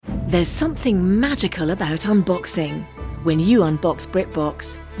There's something magical about unboxing. When you unbox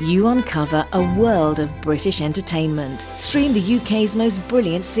BritBox, you uncover a world of British entertainment. Stream the UK's most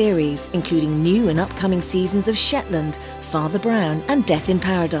brilliant series, including new and upcoming seasons of Shetland, Father Brown and Death in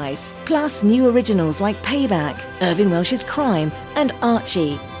Paradise. Plus new originals like Payback, Irving Welsh's Crime and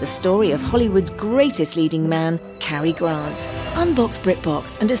Archie, the story of Hollywood's greatest leading man, Cary Grant. Unbox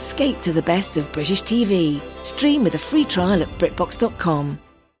BritBox and escape to the best of British TV. Stream with a free trial at BritBox.com.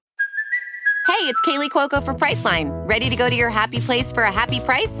 Hey, it's Kaylee Cuoco for Priceline. Ready to go to your happy place for a happy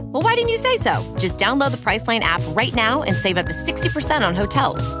price? Well, why didn't you say so? Just download the Priceline app right now and save up to 60% on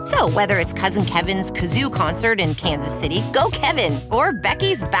hotels. So whether it's Cousin Kevin's Kazoo Concert in Kansas City, go Kevin, or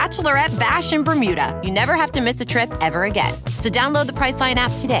Becky's Bachelorette Bash in Bermuda, you never have to miss a trip ever again. So download the Priceline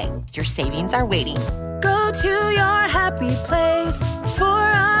app today. Your savings are waiting. Go to your happy place for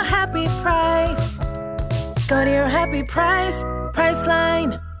a happy price. Go to your happy price,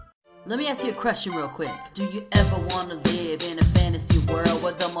 Priceline. Let me ask you a question real quick. Do you ever want to live in a fantasy world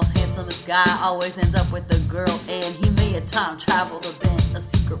where the most handsomest guy always ends up with a girl and he may have time traveled or been a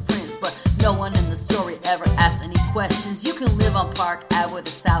secret prince, but no one in the story ever asks any questions? You can live on Park Ave with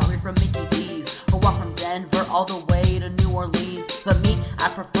a salary from Mickey D's or walk from Denver all the way to New Orleans. But me, I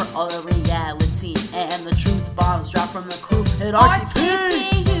prefer all the reality and the truth bombs drop from the crew at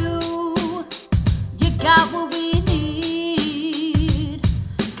RTP. You got what we need.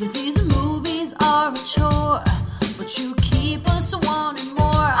 Cause these movies are a chore, but you keep us wanting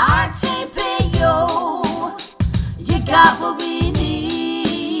more. RTP, you got what we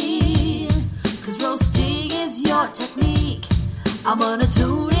need. Cause roasting is your technique. I'm gonna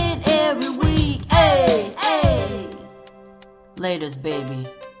tune in every week. Hey, hey. Laters, baby.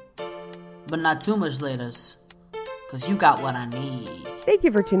 But not too much laters. Cause you got what I need. Thank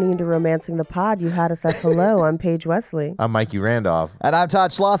you for tuning into Romancing the Pod. You had us at hello. I'm Paige Wesley. I'm Mikey Randolph. And I'm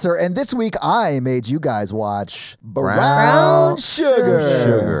Todd Schlosser. And this week I made you guys watch Brown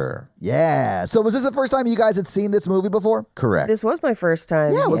Sugar. Yeah. So was this the first time you guys had seen this movie before? Correct. This was my first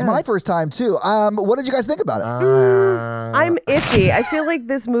time. Yeah, it was my first time too. What did you guys think about it? I'm iffy. I feel like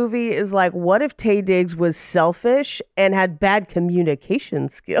this movie is like, what if Taye Diggs was selfish and had bad communication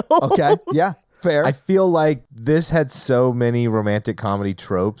skills? Okay. Yeah. Fair. I feel like this had so many romantic comedy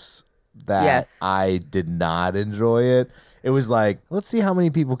tropes that I did not enjoy it. It was like, let's see how many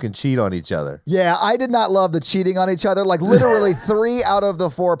people can cheat on each other. Yeah, I did not love the cheating on each other. Like literally 3 out of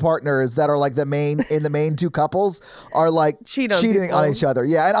the 4 partners that are like the main 2 couples are like cheating on each other.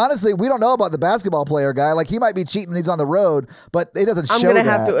 Yeah, and honestly, we don't know about the basketball player guy. Like he might be cheating when he's on the road, but it doesn't show that. I'm going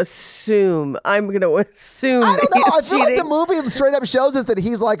to have to assume. I don't know. I feel like the movie straight up shows us that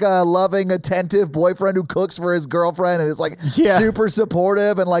he's like a loving, attentive boyfriend who cooks for his girlfriend and is like super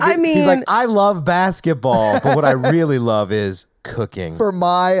supportive and like he's like, I love basketball, but what I really love is cooking for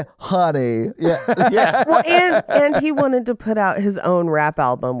my honey. Yeah. Well, and he wanted to put out his own rap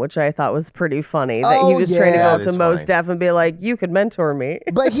album, which I thought was pretty funny. That he was trying to go to Mos Def and be like, "You could mentor me."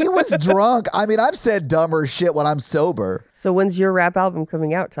 But he was drunk. I mean, I've said dumber shit when I'm sober. So when's your rap album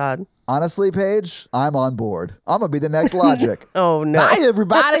coming out, Todd? Honestly, Paige, I'm on board. I'm going to be the next Logic. Oh, no. Hi,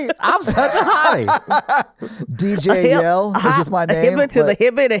 everybody. I'm such a hottie. DJ Yell is just my name. Hip to the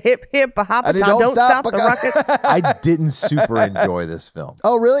hip, a hop, don't stop the rocket. I didn't super enjoy this film.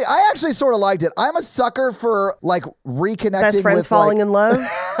 Oh, really? I actually sort of liked it. I'm a sucker for like reconnecting Best friends with falling in love.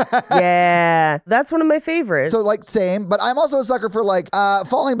 Yeah, that's one of my favorites. So like same, but I'm also a sucker for like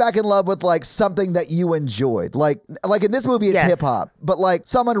falling back in love with like something that you enjoyed. Like in this movie, it's hip hop, but like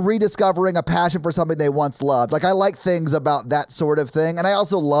someone rediscovering a passion for something they once loved. Like I like things about that sort of thing. And I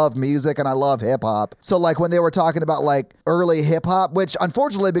also love music and I love hip hop. So like when they were talking about like early hip hop, which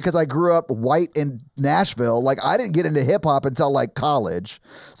unfortunately because I grew up white in Nashville, like I didn't get into hip hop until like college.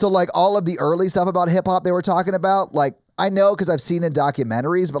 So like all of the early stuff about hip hop they were talking about, like I know because I've seen in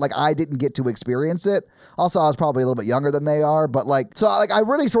documentaries, but like I didn't get to experience it. Also, I was probably a little bit younger than they are, but like, so like I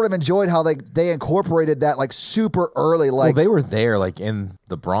really sort of enjoyed how they incorporated that like super early. Like they were there like in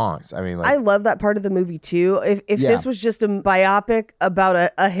the Bronx. I mean, like, I love that part of the movie too. If this was just a biopic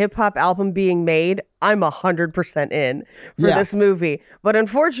about a hip hop album being made, I'm 100% in for this movie. But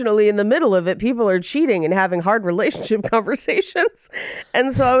unfortunately, in the middle of it, people are cheating and having hard relationship conversations.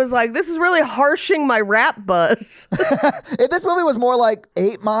 And so I was like, this is really harshing my rap buzz. If this movie was more like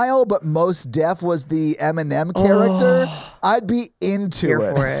 8 Mile, but Mos Def was the Eminem character, I'd be into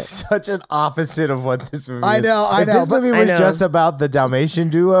it. It's such an opposite of what this movie is. I know. If this movie was just about the Dalmatian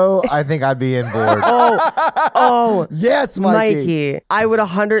duo, I think I'd be in board. Oh, yes, Mikey. I would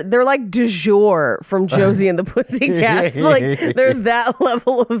 100. They're like du jour from Josie and the Pussycats. Like they're that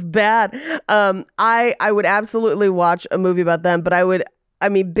level of bad. I would absolutely watch a movie about them, but I would I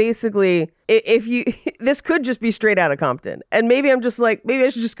mean, basically, if you, this could just be Straight Outta Compton. And maybe I'm just like, maybe I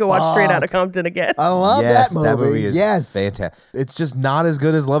should just go watch Straight Outta Compton again. I love that movie. That movie is fantastic. It's just not as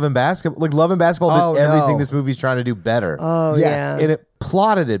good as Love and Basketball. Like, Love and Basketball did everything this movie's trying to do better. Oh, yeah. And it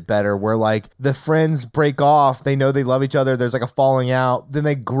plotted it better, where like the friends break off, they know they love each other, there's like a falling out, then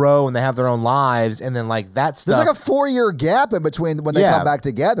they grow and they have their own lives, and then like that stuff. There's like a 4-year gap in between when they come back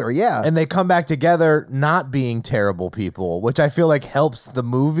together. Yeah. And they come back together not being terrible people, which I feel like helps the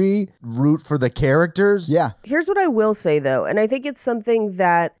movie root for the characters. Yeah. Here's what I will say though, and I think it's something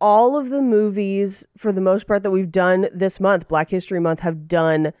that all of the movies, for the most part, that we've done this month, Black History Month, have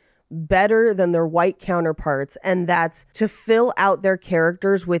done better than their white counterparts, and that's to fill out their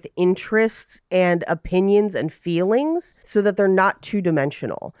characters with interests and opinions and feelings so that they're not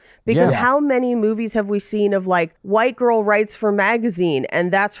two-dimensional. Because how many movies have we seen of like, white girl writes for magazine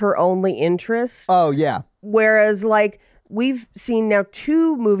and that's her only interest? Oh, yeah. Whereas like, we've seen now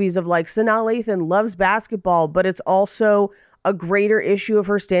 2 movies of like Sanaa Lathan loves basketball, but it's also a greater issue of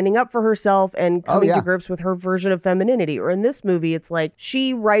her standing up for herself and coming to grips with her version of femininity. Or in this movie, it's like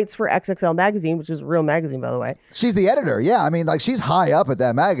she writes for XXL Magazine, which is a real magazine, by the way. She's the editor. Yeah. I mean, like, she's high up at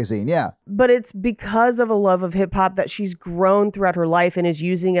that magazine. Yeah. But it's because of a love of hip hop that she's grown throughout her life and is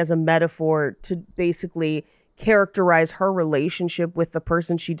using as a metaphor to basically characterize her relationship with the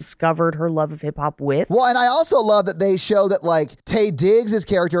person she discovered her love of hip hop with. Well, and I also love that they show that like Taye Diggs'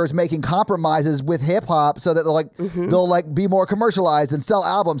 character is making compromises with hip hop so that they'll like be more commercialized and sell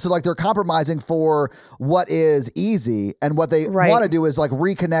albums. So like they're compromising for what is easy, and what they want to do is like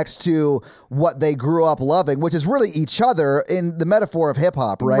reconnect to what they grew up loving, which is really each other in the metaphor of hip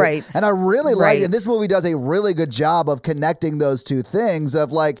hop, right? And I really like it. And this movie does a really good job of connecting those two things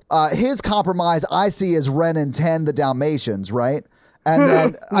of like his compromise I see as Ren and 10 the Dalmatians, right? And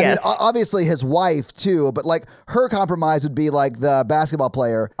then, I mean, obviously his wife too, but like her compromise would be like the basketball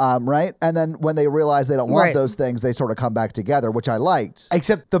player, right? And then when they realize they don't want those things, they sort of come back together, which I liked.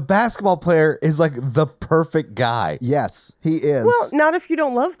 Except the basketball player is like the perfect guy. Yes, he is. Well, not if you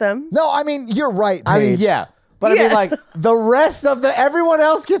don't love them. No, I mean, you're right, Paige. I mean, yeah. But I mean, like, the rest of everyone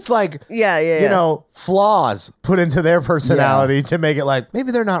else gets like, you know, flaws put into their personality to make it like,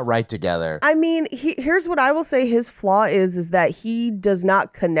 maybe they're not right together. I mean, here's what I will say his flaw is that he does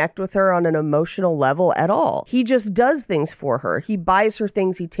not connect with her on an emotional level at all. He just does things for her. He buys her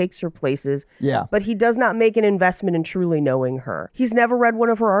things. He takes her places. Yeah. But he does not make an investment in truly knowing her. He's never read one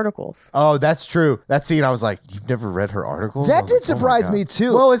of her articles. Oh, that's true. That scene, I was like, you've never read her articles? That did surprise me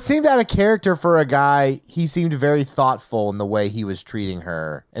too. Well, it seemed out of character for a guy. He seemed very thoughtful in the way he was treating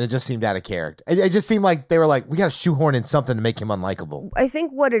her, and it just seemed out of character. It just seemed like they were like, we got to shoehorn in something to make him unlikable. I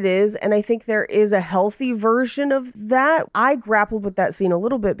think what it is, and I think there is a healthy version of that. I grappled with that scene a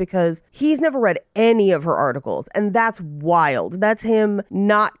little bit because he's never read any of her articles, and that's wild. That's him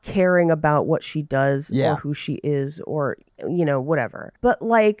not caring about what she does or who she is or, you know, whatever. But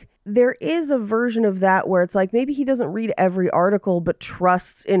like, there is a version of that where it's like maybe he doesn't read every article but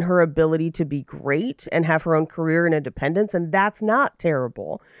trusts in her ability to be great and have her own career and independence, and that's not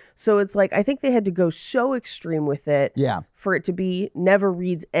terrible. So it's like I think they had to go so extreme with it for it to be never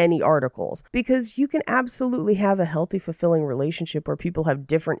reads any articles, because you can absolutely have a healthy, fulfilling relationship where people have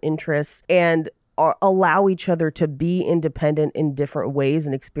different interests and allow each other to be independent in different ways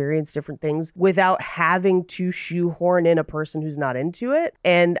and experience different things without having to shoehorn in a person who's not into it.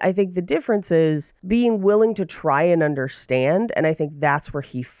 And I think the difference is being willing to try and understand. And I think that's where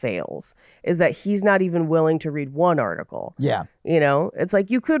he fails, is that he's not even willing to read one article. Yeah. You know, it's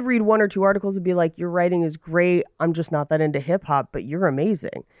like you could read 1 or 2 articles and be like, your writing is great. I'm just not that into hip hop, but you're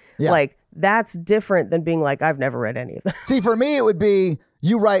amazing. Yeah. Like, that's different than being like, I've never read any of them. See, for me, it would be,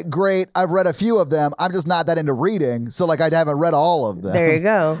 you write great. I've read a few of them. I'm just not that into reading. So like I haven't read all of them. There you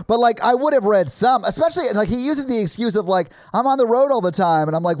go. But like I would have read some, especially like he uses the excuse of like, I'm on the road all the time.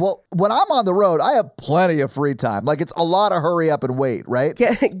 And I'm like, well, when I'm on the road, I have plenty of free time. Like it's a lot of hurry up and wait, right?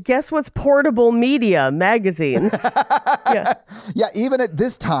 Guess what's portable media? Magazines. Yeah, even at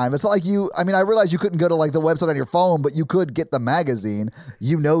this time, it's not like I realize you couldn't go to like the website on your phone, but you could get the magazine.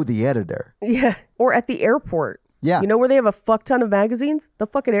 You know the editor. Yeah, or at the airport. Yeah. You know where they have a fuck ton of magazines? The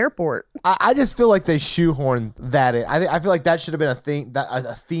fucking airport. I just feel like they shoehorned that in. I feel like that should have been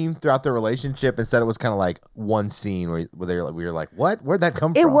a theme throughout their relationship. Instead, it was kind of like one scene where we were like, what? Where'd that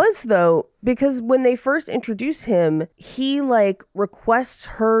come from? It was, though, because when they first introduce him, he like requests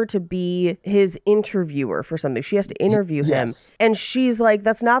her to be his interviewer for something. She has to interview him. And she's like,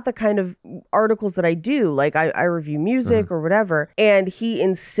 that's not the kind of articles that I do. Like I review music or whatever. And he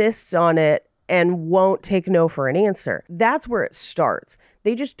insists on it. and won't take no for an answer. That's where it starts.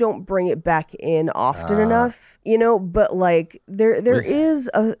 They just don't bring it back in often enough, you know, but like there is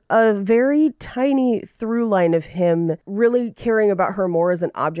a very tiny through line of him really caring about her more as an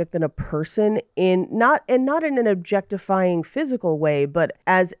object than a person, not in an objectifying physical way, but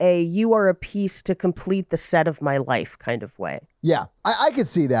as a you are a piece to complete the set of my life kind of way. Yeah, I could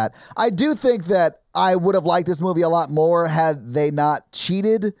see that. I do think that I would have liked this movie a lot more had they not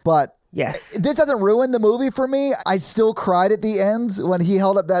cheated, but yes, this doesn't ruin the movie for me. I still cried at the end when he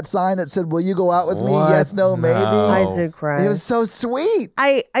held up that sign that said, "Will you go out with me? Yes, no, maybe." I did cry. It was so sweet.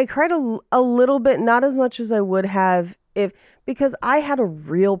 I cried a little bit, not as much as I would have because I had a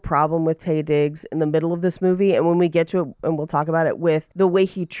real problem with Taye Diggs in the middle of this movie, and when we get to it, and we'll talk about it, with the way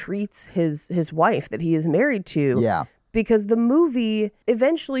he treats his wife that he is married to. Yeah. Because the movie,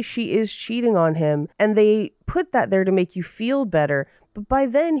 eventually she is cheating on him, and they put that there to make you feel better. But by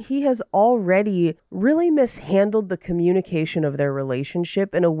then, he has already really mishandled the communication of their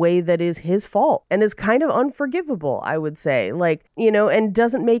relationship in a way that is his fault and is kind of unforgivable, I would say. Like, you know, and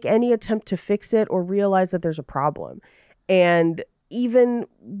doesn't make any attempt to fix it or realize that there's a problem. And even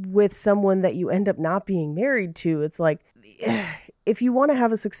with someone that you end up not being married to, it's like, if you want to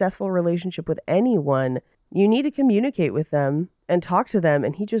have a successful relationship with anyone, you need to communicate with them and talk to them,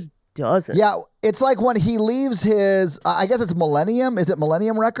 and he just doesn't. Yeah, it's like when he leaves his, I guess it's Millennium. Is it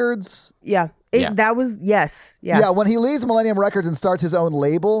Millennium Records? Yeah. That was, yes. Yeah. Yeah, when he leaves Millennium Records and starts his own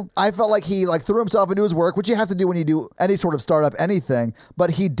label, I felt like he threw himself into his work, which you have to do when you do any sort of startup, anything,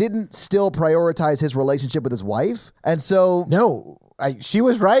 but he didn't still prioritize his relationship with his wife. And so... No. She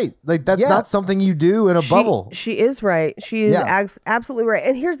was right. Like, that's not something you do in a bubble. She is right. She is absolutely right.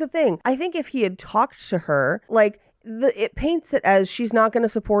 And here's the thing. I think if he had talked to her, like, it paints it as she's not going to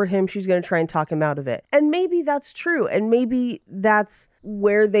support him. She's going to try and talk him out of it. And maybe that's true. And maybe that's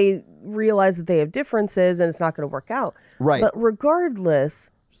where they realize that they have differences and it's not going to work out. Right. But regardless,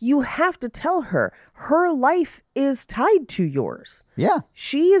 you have to tell her life is tied to yours. Yeah.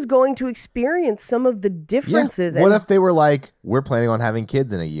 She is going to experience some of the differences. Yeah. What if they were like, we're planning on having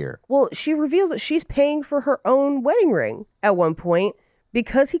kids in a year? Well, she reveals that she's paying for her own wedding ring at one point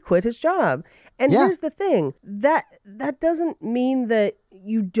because he quit his job. And here's the thing, that doesn't mean that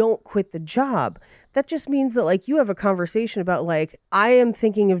you don't quit the job. That just means that, like, you have a conversation about, like, I am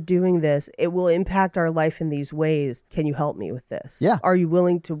thinking of doing this. It will impact our life in these ways. Can you help me with this? Yeah. Are you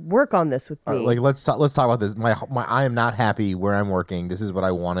willing to work on this with me? Like, let's talk about this. My I am not happy where I'm working. This is what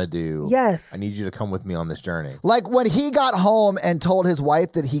I want to do. Yes. I need you to come with me on this journey. Like, when he got home and told his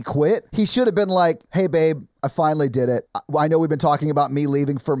wife that he quit, he should have been like, hey, babe, I finally did it. I know we've been talking about me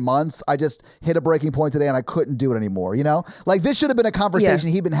leaving for months. I just hit a breaking point today and I couldn't do it anymore. You know, like, this should have been a conversation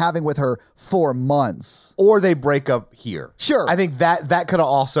he'd been having with her for months. Or they break up here. Sure. I think that could have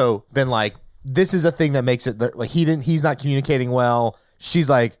also been like, this is a thing that makes it like he's not communicating well. She's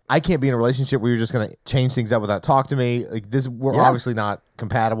like, I can't be in a relationship where you're just going to change things up without talking to me. Like, this, we're obviously not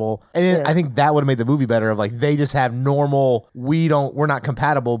compatible. And then I think that would have made the movie better, of like, they just have normal, we're not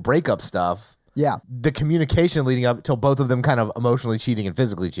compatible breakup stuff. Yeah. The communication leading up till both of them kind of emotionally cheating and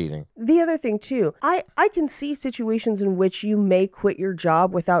physically cheating. The other thing too, I can see situations in which you may quit your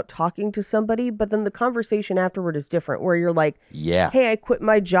job without talking to somebody, but then the conversation afterward is different, where you're like, hey, I quit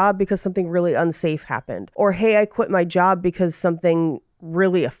my job because something really unsafe happened. Or, hey, I quit my job because something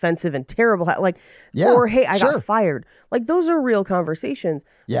really offensive and terrible. Or, hey, I got fired. Like, those are real conversations.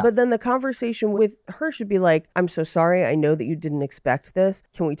 Yeah. But then the conversation with her should be like, I'm so sorry. I know that you didn't expect this.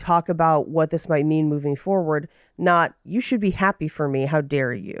 Can we talk about what this might mean moving forward? Not, you should be happy for me. How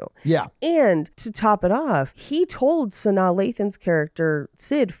dare you? Yeah. And to top it off, he told Sanaa Lathan's character,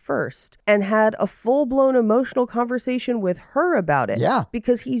 Sid, first, and had a full-blown emotional conversation with her about it. Yeah.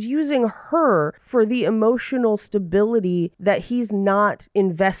 Because he's using her for the emotional stability that he's not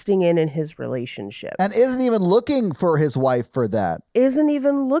investing in his relationship. And isn't even looking for his wife for that. Isn't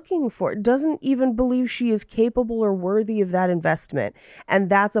even looking for it. Doesn't even believe she is capable or worthy of that investment. And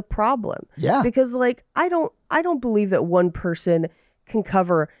that's a problem. Yeah. Because, like, I don't believe that one person can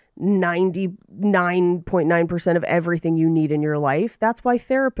cover 99.9% of everything you need in your life. That's why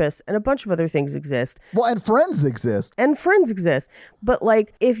therapists and a bunch of other things exist. Well, and friends exist. But,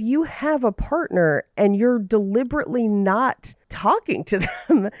 like, if you have a partner and you're deliberately not talking to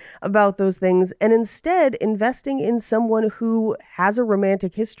them about those things and instead investing in someone who has a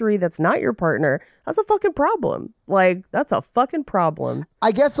romantic history that's not your partner, that's a fucking problem. Like, that's a fucking problem.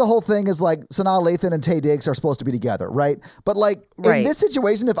 I guess the whole thing is, like, Sanaa Lathan and Taye Diggs are supposed to be together, right? But, like, in this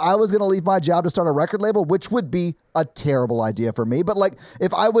situation, if I was going to leave my job to start a record label, which would be a terrible idea for me. But like,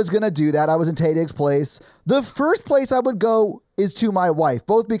 if I was going to do that, I was in Taye Diggs' place. The first place I would go is to my wife,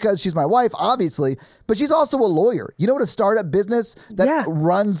 both because she's my wife, obviously, but she's also a lawyer. You know what a startup business that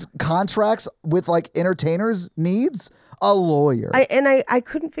runs contracts with like entertainers needs? A lawyer. I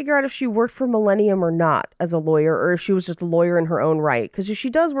couldn't figure out if she worked for Millennium or not as a lawyer, or if she was just a lawyer in her own right. Because if she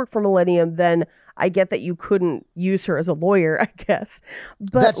does work for Millennium, then I get that you couldn't use her as a lawyer, I guess.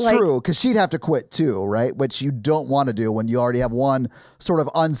 But that's true, because she'd have to quit too, right? Which you don't want to do when you already have one sort of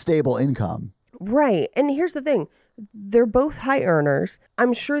unstable income. Right. And here's the thing. They're both high earners.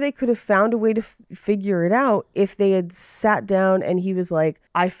 I'm sure they could have found a way to figure it out if they had sat down and he was like,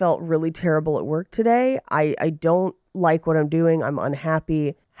 I felt really terrible at work today. I don't like what I'm doing. I'm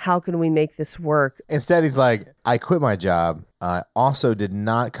unhappy. How can we make this work? Instead, he's like, I quit my job. I also did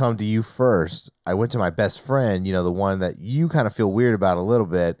not come to you first. I went to my best friend, the one that you kind of feel weird about a little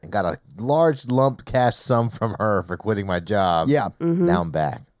bit, and got a large lump cash sum from her for quitting my job. Yeah. Mm-hmm. Now I'm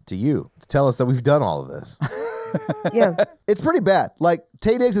back to you to tell us that we've done all of this. Yeah. It's pretty bad. Like,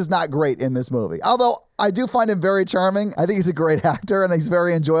 Taye Diggs is not great in this movie. Although I do find him very charming. I think he's a great actor and he's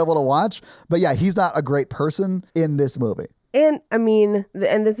very enjoyable to watch. But yeah, he's not a great person in this movie. And I mean,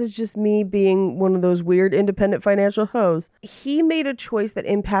 and this is just me being one of those weird independent financial hoes. He made a choice that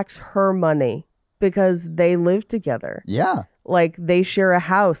impacts her money because they live together. Yeah. Like, they share a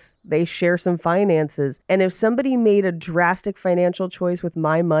house, they share some finances. And if somebody made a drastic financial choice with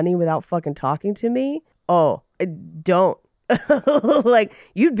my money without fucking talking to me, don't. Like,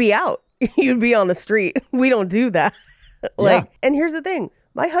 you'd be out. You'd be on the street. We don't do that. And here's the thing.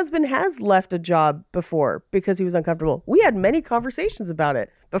 My husband has left a job before because he was uncomfortable. We had many conversations about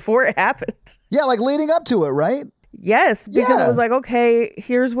it before it happened. Yeah, like leading up to it, right? Yes, because it was like, okay,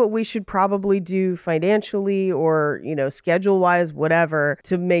 here's what we should probably do financially or, schedule-wise, whatever,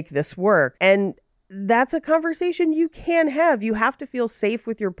 to make this work. And that's a conversation you can have. You have to feel safe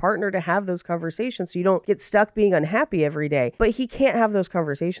with your partner to have those conversations so you don't get stuck being unhappy every day. But he can't have those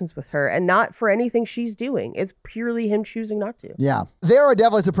conversations with her, and not for anything she's doing. It's purely him choosing not to. Yeah. There are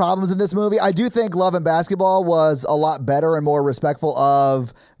definitely some problems in this movie. I do think Love and Basketball was a lot better and more respectful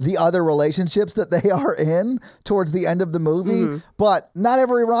of the other relationships that they are in towards the end of the movie. But not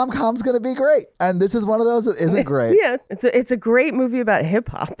every rom-com's going to be great. And this is one of those that isn't great. Yeah. It's a great movie about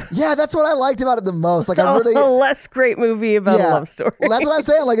hip-hop. Yeah, that's what I liked about it the most. Like, I really a less great movie about a love story. Well, that's what I'm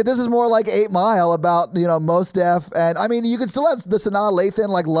saying. Like, this is more like 8 Mile about, Mos Def. And I mean, you can still have the Sanaa Lathan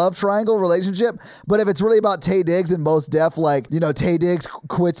like love triangle relationship, but if it's really about Taye Diggs and Mos Def, like, Taye Diggs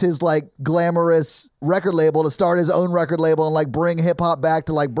quits his like glamorous record label to start his own record label and like bring hip hop back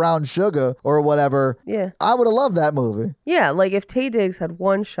to like Brown Sugar or whatever. Yeah. I would have loved that movie. Yeah, like if Taye Diggs had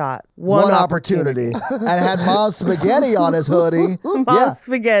one shot, one opportunity and had Mom's Spaghetti on his hoodie. Mom's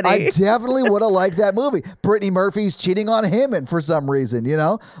Spaghetti. I definitely would have liked that movie. Brittany Murphy's cheating on him and for some reason,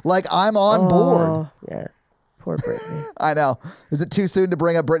 like I'm on board. Yes. Poor Brittany. I know. Is it too soon to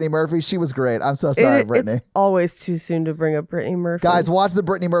bring up Brittany Murphy? She was great. I'm so sorry, Brittany. It's always too soon to bring up Brittany Murphy. Guys, watch the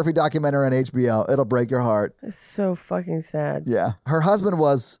Brittany Murphy documentary on HBO. It'll break your heart. It's so fucking sad. Yeah. Her husband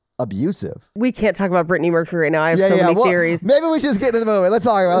was abusive. We can't talk about Brittany Murphy right now. I have so many theories. Maybe we should just get into the movie. Let's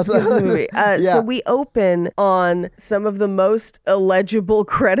talk about the movie. So we open on some of the most illegible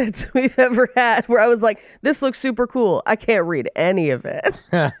credits we've ever had, where I was like, this looks super cool. I can't read any of it.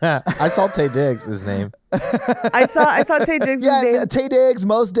 I saw Taye Diggs' his name. I saw Taye Diggs' name. Taye Diggs,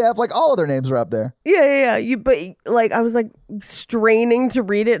 Mos Def, like all of their names are up there. Yeah. But like, I was like straining to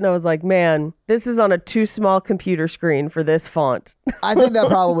read it, and I was like, man, this is on a too small computer screen for this font. I think that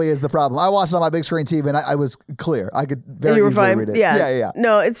probably is the problem. I watched it on my big screen TV, and I was clear. I could very easily read it. Yeah.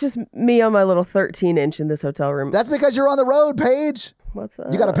 No, it's just me on my little 13-inch in this hotel room. That's because you're on the road, Paige. What's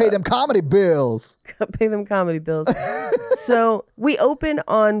up? You got to pay them comedy bills. Pay them comedy bills. So we open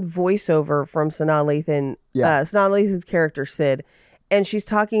on voiceover from Sanaa Lathan. Sanaa Lathan's character, Sid. And she's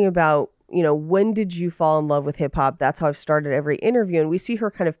talking about, when did you fall in love with hip hop? That's how I've started every interview. And we see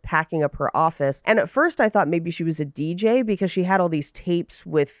her kind of packing up her office. And at first I thought maybe she was a DJ because she had all these tapes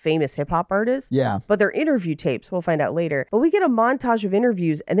with famous hip hop artists. Yeah. But they're interview tapes. We'll find out later. But we get a montage of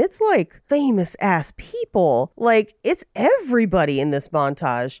interviews and it's like famous ass people. Like, it's everybody in this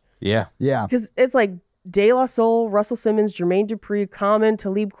montage. Yeah. Yeah. Because it's like De La Soul, Russell Simmons, Jermaine Dupri, Common,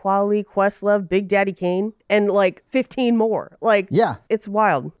 Talib Kweli, Questlove, Big Daddy Kane, and like 15 more. Like, yeah, it's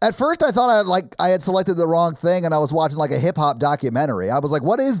wild. At first, I thought I had selected the wrong thing, and I was watching like a hip hop documentary. I was like,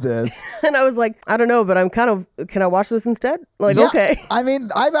 "What is this?" And I was like, "I don't know, but I'm kind of. Can I watch this instead?" Like, yeah, okay. I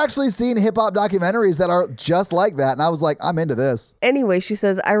mean, I've actually seen hip hop documentaries that are just like that, and I was like, "I'm into this." Anyway, she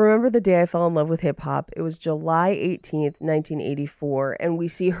says, "I remember the day I fell in love with hip hop. It was July 18th, 1984, and we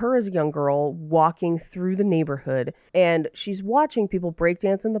see her as a young girl walking through the neighborhood, and she's watching people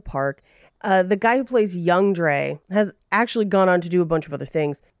breakdance in the park. The guy who plays Young Dre has actually gone on to do a bunch of other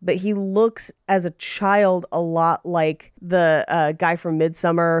things, but he looks as a child a lot like the guy from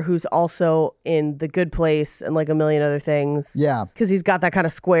Midsommar who's also in The Good Place and like a million other things. Yeah. Because he's got that kind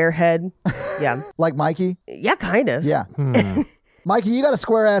of square head. Yeah. Like Mikey? Yeah, kind of. Yeah. Mikey, you got a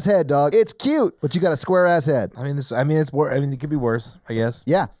square ass head, dog. It's cute, but you got a square ass head. It could be worse, I guess.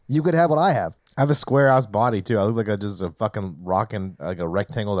 Yeah, you could have what I have. I have a square ass body too. I look like just a fucking rocking like a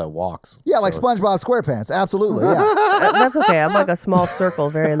rectangle that walks. Yeah, like SpongeBob SquarePants. Absolutely. Yeah. That's okay. I'm like a small circle,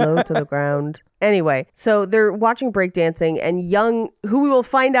 very low to the ground. Anyway, so they're watching breakdancing, and who we will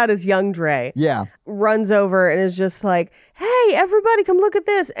find out is Young Dre, runs over and is just like, "Hey, everybody, come look at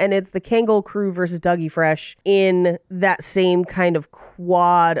this!" And it's the Kangol Crew versus Dougie Fresh in that same kind of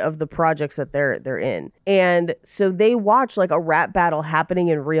quad of the projects that they're in. And so they watch like a rap battle happening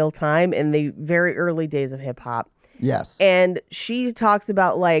in real time in the very early days of hip hop. Yes. And she talks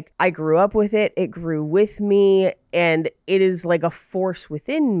about like, I grew up with it. It grew with me. And it is like a force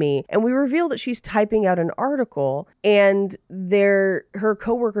within me. And we reveal that she's typing out an article, and her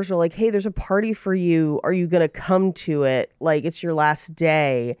coworkers are like, "Hey, there's a party for you. Are you going to come to it? Like, it's your last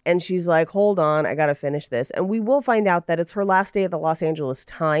day." And she's like, "Hold on, I got to finish this." And we will find out that it's her last day at the Los Angeles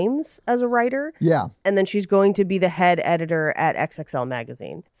Times as a writer. Yeah. And then she's going to be the head editor at XXL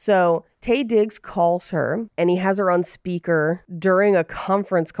Magazine. So Taye Diggs calls her, and he has her on speaker during a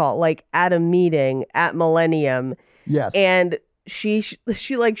conference call, like at a meeting at Millennium. Yes. And she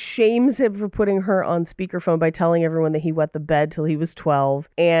like shames him for putting her on speakerphone by telling everyone that he wet the bed till he was 12.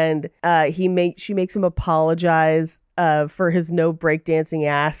 And she makes him apologize for his no breakdancing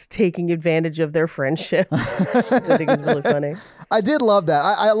ass taking advantage of their friendship, which I think is really funny. I did love that.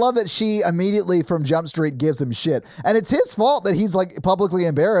 I love that she immediately from Jump Street gives him shit. And it's his fault that he's like publicly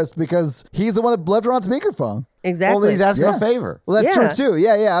embarrassed because he's the one that left her on speakerphone. Exactly. Well, he's asking a favor. Well, that's true too.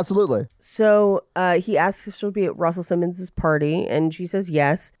 Yeah, absolutely. So he asks if she'll be at Russell Simmons' party, and she says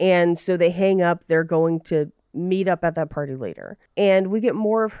yes. And so they hang up. They're going to meet up at that party later. And we get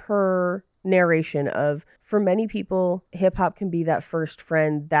more of her narration of, for many people, hip hop can be that first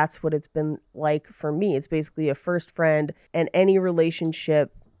friend. That's what it's been like for me. It's basically a first friend, and any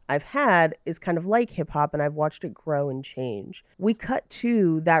relationship I've had is kind of like hip hop, and I've watched it grow and change. We cut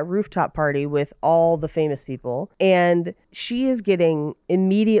to that rooftop party with all the famous people, and she is getting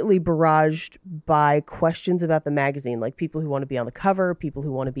immediately barraged by questions about the magazine, like people who want to be on the cover, people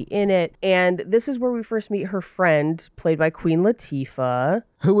who want to be in it. And this is where we first meet her friend, played by Queen Latifah,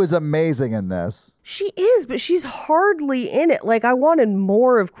 who is amazing in this. She is, but she's hardly in it. Like, I wanted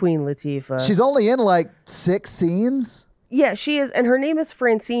more of Queen Latifah. She's only in like 6 scenes. Yeah, she is. And her name is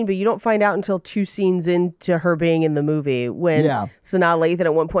Francine, but you don't find out until 2 scenes into her being in the movie when Sanaa Lathan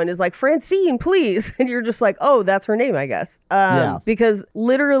at one point is like, "Francine, please." And you're just like, oh, that's her name, I guess. Because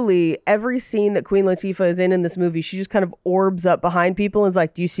literally every scene that Queen Latifah is in this movie, she just kind of orbs up behind people and is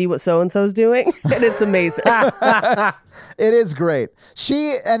like, "Do you see what so-and-so's doing?" And it's amazing. It is great.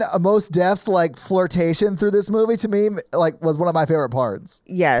 She and Mos Def's like flirtation through this movie to me like was one of my favorite parts.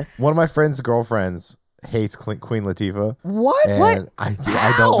 Yes. One of my friend's girlfriends hates Queen Latifah. What? And I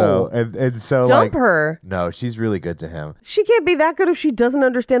don't know. And so dump her. No, she's really good to him. She can't be that good if she doesn't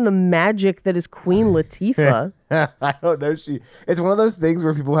understand the magic that is Queen Latifah. I don't know. It's one of those things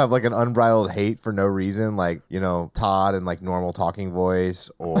where people have like an unbridled hate for no reason, like, you know, Todd and like normal talking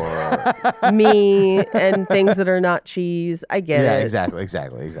voice, or me and things that are not cheese. I get it. Yeah,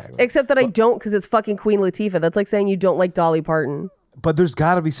 exactly. Except that I don't, because it's fucking Queen Latifah. That's like saying you don't like Dolly Parton. But there's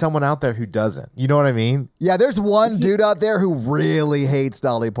got to be someone out there who doesn't. You know what I mean? Yeah, there's one dude out there who really hates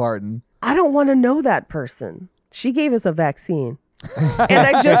Dolly Parton. I don't want to know that person. She gave us a vaccine. And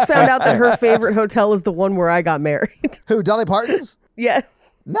I just found out that her favorite hotel is the one where I got married. Who, Dolly Parton's?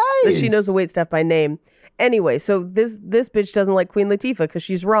 Yes. Nice. That she knows the waitstaff by name. Anyway, so this bitch doesn't like Queen Latifah because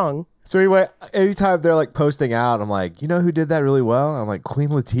she's wrong. So anyway, anytime they're like posting out, I'm like, you know who did that really well? I'm like, Queen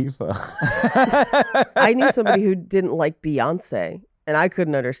Latifah. I knew somebody who didn't like Beyonce. And I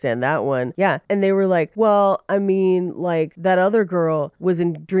couldn't understand that one. Yeah. And they were like, well, I mean, like that other girl was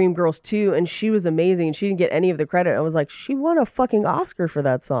in Dreamgirls 2 and she was amazing and she didn't get any of the credit. I was like, she won a fucking Oscar for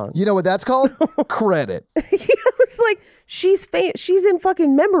that song. You know what that's called? Credit. I was like, she's in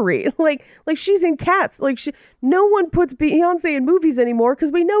fucking Memory. Like she's in Cats. Like no one puts Beyonce in movies anymore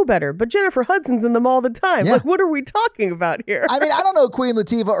because we know better. But Jennifer Hudson's in them all the time. Yeah. Like, what are we talking about here? I mean, I don't know Queen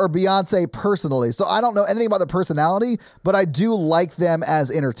Latifah or Beyonce personally, so I don't know anything about their personality, but I do like them as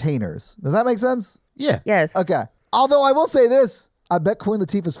entertainers. Does that make sense? Yeah. Yes. Okay. Although I will say this, I bet Queen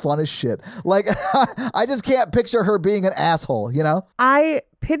Latifah's fun as shit. Like, I just can't picture her being an asshole, you know? I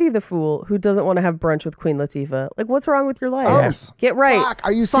pity the fool who doesn't want to have brunch with Queen Latifah. Like, what's wrong with your life? Yes. Get right. Fuck,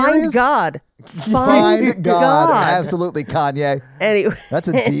 are you Find serious? God. Find God. Absolutely, Kanye. Anyway, That's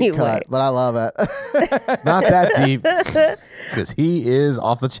a deep cut, but I love it. Not that deep, because he is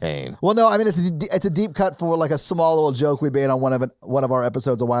off the chain. Well, no, I mean it's a deep cut for like a small little joke we made on one of our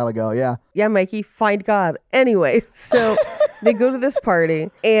episodes a while ago. Yeah. Yeah, Mikey, find God. Anyway, so they go to this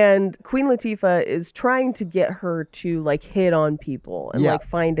party, and Queen Latifah is trying to get her to like hit on people and like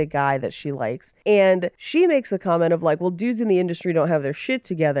find a guy that she likes. And she makes a comment of like, well, dudes in the industry don't have their shit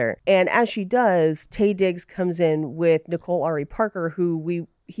together. And as she does, Taye Diggs comes in with Nicole Ari Parker, who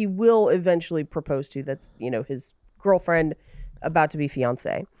he will eventually propose to. That's, his girlfriend, about to be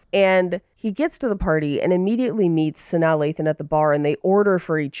fiance. And he gets to the party and immediately meets Sanaa Lathan at the bar, and they order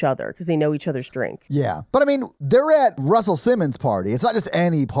for each other because they know each other's drink. Yeah. But I mean, they're at Russell Simmons' party. It's not just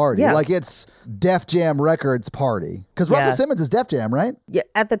any party. Yeah. Like, it's Def Jam Records' party. Because Russell Simmons is Def Jam, right? Yeah,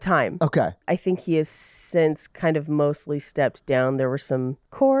 at the time. Okay. I think he has since kind of mostly stepped down. There were some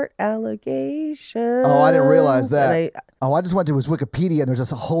court allegations. Oh, I didn't realize that. I just went to his Wikipedia, and there's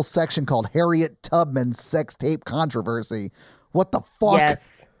this whole section called Harriet Tubman's sex tape controversy. What the fuck?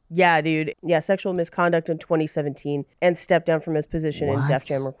 Yes. Yeah, dude. Yeah, sexual misconduct in 2017 and stepped down from his position in Def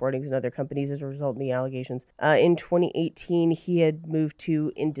Jam Recordings and other companies as a result of the allegations. In 2018, he had moved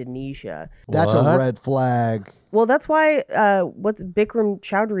to Indonesia. That's a red flag. Well, that's why Bikram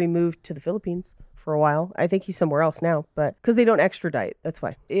Chowdhury moved to the Philippines for a while. I think he's somewhere else now, but because they don't extradite. That's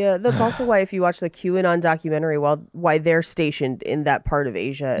why. Yeah, that's also why if you watch the QAnon documentary, why they're stationed in that part of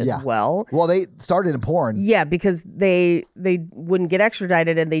Asia as well. Well, they started in porn. Yeah, because they wouldn't get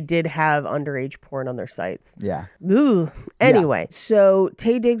extradited, and they did have underage porn on their sites. Yeah. Ooh. Anyway, so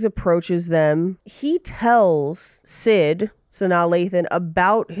Taye Diggs approaches them. He tells Sid, Sanaa Lathan,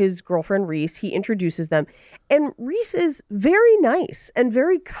 about his girlfriend Reese. He introduces them, and Reese is very nice and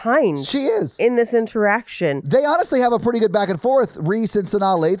very kind. She is. In this interaction. They honestly have a pretty good back and forth, Reese and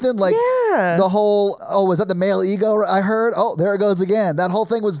Sanaa Lathan. Like, the whole, was that the male ego I heard? Oh, there it goes again. That whole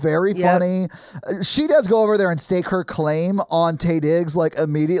thing was very funny. She does go over there and stake her claim on Taye Diggs, like,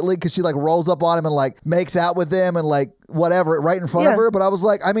 immediately, because she, like, rolls up on him and, like, makes out with him and, like, whatever, right in front of her. But I was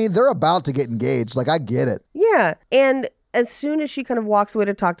like, I mean, they're about to get engaged. Like, I get it. Yeah. And as soon as she kind of walks away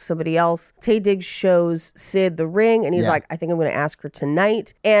to talk to somebody else, Taye Diggs shows Sid the ring, and he's like, I think I'm going to ask her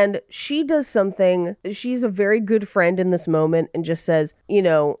tonight. And she does something. She's a very good friend in this moment and just says,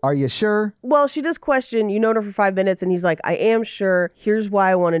 are you sure? Well, she does question, you known her for 5 minutes, and he's like, I am sure. Here's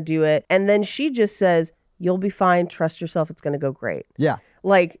why I want to do it. And then she just says, you'll be fine. Trust yourself. It's going to go great. Yeah.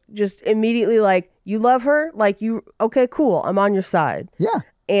 Like, just immediately like, you love her? Like, okay, cool. I'm on your side. Yeah.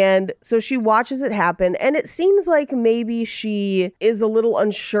 And so she watches it happen, and it seems like maybe she is a little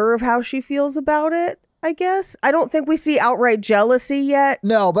unsure of how she feels about it, I guess. I don't think we see outright jealousy yet.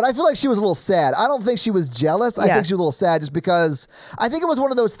 No, but I feel like she was a little sad. I don't think she was jealous. I think she was a little sad just because I think it was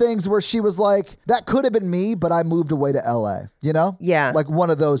one of those things where she was like, that could have been me, but I moved away to LA, Yeah. Like one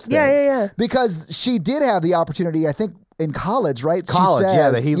of those things. Yeah. Because she did have the opportunity, I think, in college, right? College, she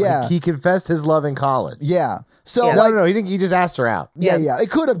says, that he confessed his love in college. Yeah. So no, he didn't. He just asked her out. Yeah.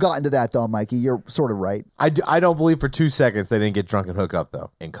 It could have gotten to that though, Mikey. You're sort of right. I don't believe for 2 seconds they didn't get drunk and hook up though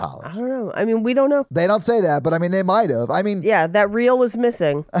in college. I don't know. I mean, we don't know. They don't say that, but I mean, they might have. I mean, yeah, that reel is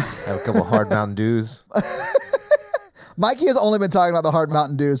missing. Have a couple Hard Mountain Dews. Mikey has only been talking about the Hard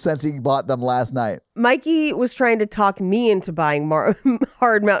Mountain Dew since he bought them last night. Mikey was trying to talk me into buying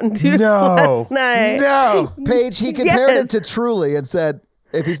Hard Mountain Dew last night. No. Paige, he compared it to Truly and said,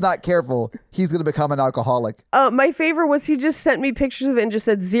 if he's not careful, he's going to become an alcoholic. My favorite was he just sent me pictures of it and just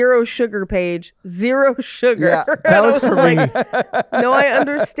said 0 sugar, Paige. 0 sugar. Yeah, that was for me. No, I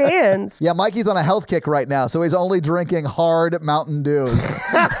understand. Yeah, Mikey's on a health kick right now, so he's only drinking Hard Mountain Dews.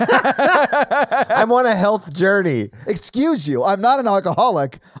 I'm on a health journey. Excuse you, I'm not an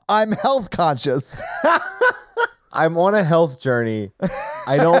alcoholic. I'm health conscious. I'm on a health journey.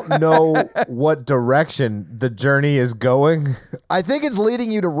 I don't know what direction the journey is going. I think it's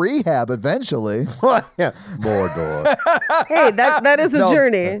leading you to rehab eventually. Yeah. Mordor. Hey, that is a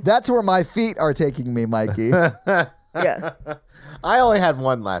journey. That's where my feet are taking me, Mikey. Yeah. I only had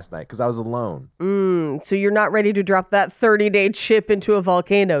one last night because I was alone. So you're not ready to drop that 30-day chip into a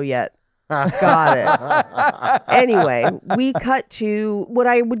volcano yet. Got it. Anyway, we cut to what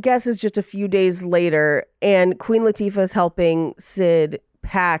I would guess is just a few days later, and Queen Latifah is helping Sid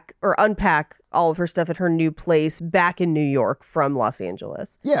unpack all of her stuff at her new place back in New York from Los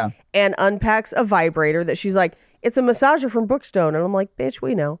Angeles. Yeah. And unpacks a vibrator that she's like, it's a massager from Brookstone. And I'm like, bitch,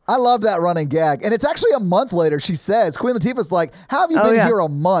 we know. I love that running gag. And it's actually a month later, she says, Queen Latifah's like, how have you been here a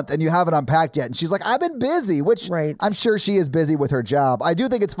month and you haven't unpacked yet? And she's like, I've been busy, which I'm sure she is busy with her job. I do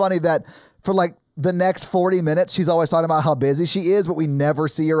think it's funny that for like the next 40 minutes, she's always talking about how busy she is, but we never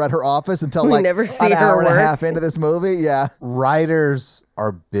see her at her office until like an hour and a half into this movie. Yeah. Writers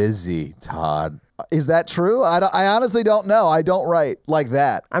are busy, Todd. Is that true? I honestly don't know. I don't write like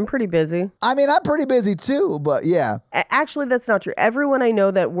that. I'm pretty busy. I mean, I'm pretty busy too, but yeah. Actually, that's not true. Everyone I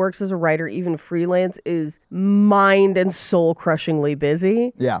know that works as a writer, even freelance, is mind and soul crushingly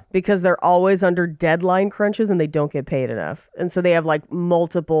busy. Yeah. Because they're always under deadline crunches and they don't get paid enough. And so they have like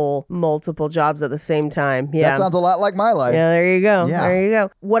multiple jobs at the same time. Yeah. That sounds a lot like my life. Yeah, there you go. Yeah. There you go.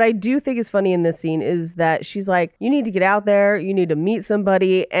 What I do think is funny in this scene is that she's like, you need to get out there. You need to meet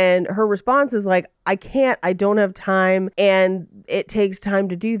somebody. And her response is like, I can't, I don't have time, and it takes time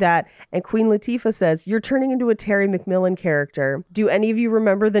to do that. And Queen Latifah says, you're turning into a Terry McMillan character. Do any of you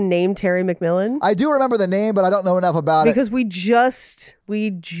remember the name Terry McMillan? I do remember the name, but I don't know enough about it. Because we just.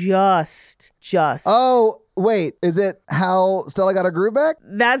 Oh, wait, is it how Stella got her groove back?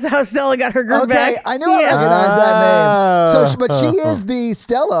 That's how Stella got her groove back. Okay, I knew I recognized that name. But she is the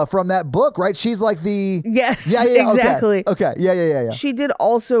Stella from that book, right? She's like the... Yes, exactly. Okay, yeah. She did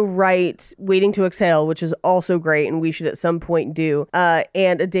also write Waiting to Exhale, which is also great, and we should at some point do,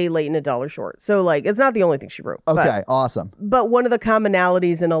 and A Day Late and A Dollar Short. So, like, it's not the only thing she wrote. Okay, awesome. But one of the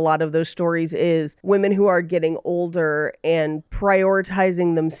commonalities in a lot of those stories is women who are getting older and prioritizing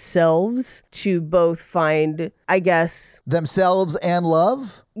themselves to both find, I guess... themselves and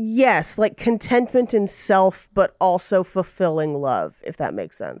love? Yes, like contentment in self, but also fulfilling love, if that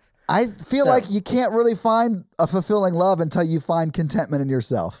makes sense. I feel like you can't really find a fulfilling love until you find contentment in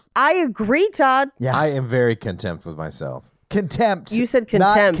yourself. I agree, Todd. Yeah. I am very content with myself. Contempt. You said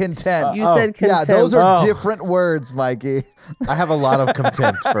contempt. Not content. You said contempt. Yeah, those are different words, Mikey. I have a lot of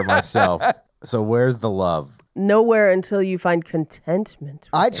contempt for myself. So where's the love? Nowhere until you find contentment.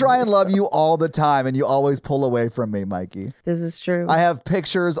 I try and love you all the time, and you always pull away from me, Mikey. This is true. I have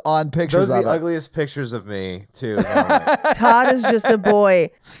pictures on pictures Those are of the it. ugliest pictures of me, too. Todd is just a boy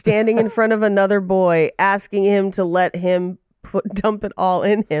standing in front of another boy, asking him to let him dump it all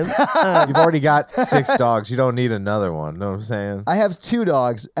in him. You've already got 6 dogs. You don't need another one. Know what I'm saying? I have 2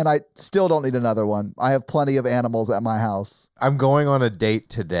 dogs, and I still don't need another one. I have plenty of animals at my house. I'm going on a date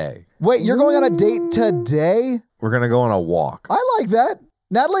today. Wait, you're going on a date today? We're going to go on a walk. I like that.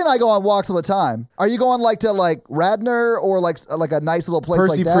 Natalie and I go on walks all the time. Are you going like to like Radnor or like a nice little place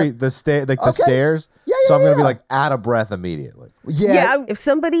Percy like that? the stairs. Yeah, so I'm going to be like out of breath immediately. Yeah. If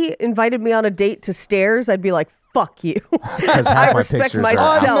somebody invited me on a date to stairs, I'd be like, fuck you. I respect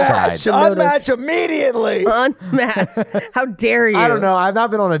myself. Unmatch immediately. Unmatch. How dare you? I don't know. I've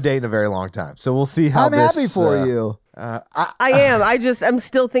not been on a date in a very long time. So we'll see how I'm happy for you. I am. I'm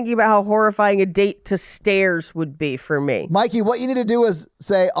still thinking about how horrifying a date to stairs would be for me. Mikey, what you need to do is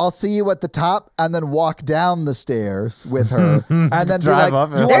say, I'll see you at the top, and then walk down the stairs with her. And then be like,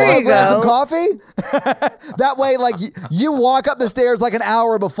 you want to grab some coffee? That way, like, you walk up the stairs like an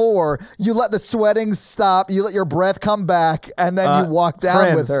hour before, you let the sweating stop, you let your breath come back, and then you walk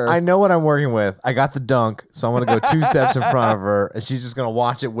down with her. I know what I'm working with. I got the dunk, so I'm going to go 2 steps in front of her, and she's just going to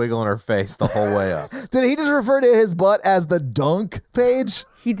watch it wiggle in her face the whole way up. Did he just refer to his butt as the dunk page?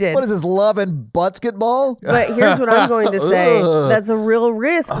 He did. What is this, love and buttsketball? But here's what I'm going to say. That's a real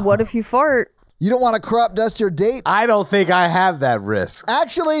risk. What if you fart? You don't want to crop dust your date? I don't think I have that risk.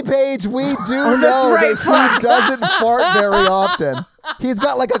 Actually, Paige, we do know that he doesn't fart very often. He's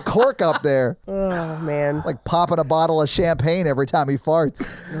got like a cork up there. Oh, man. Like popping a bottle of champagne every time he farts.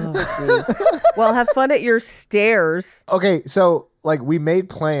 Oh, jeez. Well, have fun at your stairs. Okay, so like we made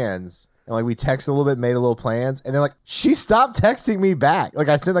plans. And like we texted a little bit, made a little plans, and then like she stopped texting me back. Like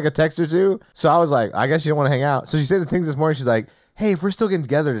I sent like a text or 2. So I was like, I guess you don't want to hang out. So she said the things this morning. She's like, hey, if we're still getting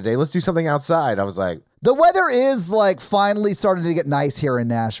together today, let's do something outside. I was like, the weather is like finally starting to get nice here in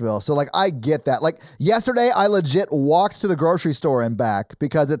Nashville. So like I get that. Like yesterday I legit walked to the grocery store and back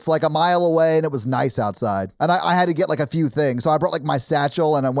because it's like a mile away and it was nice outside. And I had to get like a few things. So I brought like my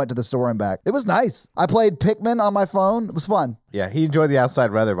satchel and I went to the store and back. It was nice. I played Pikmin on my phone. It was fun. Yeah, he enjoyed the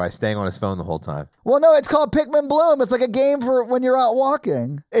outside weather by staying on his phone the whole time. Well, no, it's called Pikmin Bloom. It's like a game for when you're out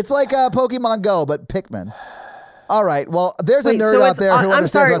walking. It's like Pokemon Go, but Pikmin. All right. Well, there's a nerd out there who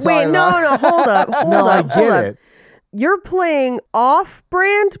understands what's no, hold up. I get it. You're playing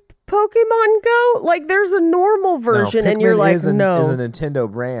off-brand Pokemon Go? Like, there's a normal version, and you're like, no. It's a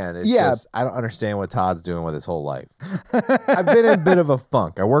Nintendo brand. It's just, I don't understand what Todd's doing with his whole life. I've been in a bit of a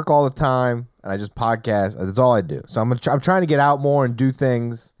funk. I work all the time, and I just podcast. That's all I do. So I'm trying to get out more and do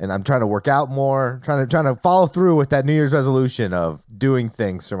things, and I'm trying to work out more, trying to follow through with that New Year's resolution of doing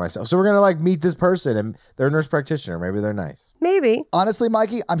things for myself. So we're going to like meet this person, and they're a nurse practitioner. Maybe they're nice. Maybe. Honestly,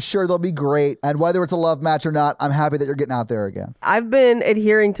 Mikey, I'm sure they'll be great. And whether it's a love match or not, I'm happy that you're getting out there again. I've been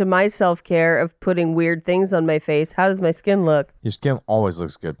adhering to my self-care of putting weird things on my face. How does my skin look? Your skin always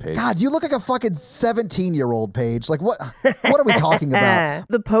looks good, Paige. God, you look like a fucking 17-year-old, Paige. Like, what are we talking about?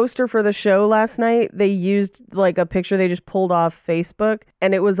 The poster for the show last night, they used like a picture they just pulled off Facebook,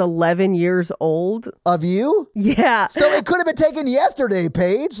 and it was 11 years old. Of you? Yeah. So it could have been taken yesterday,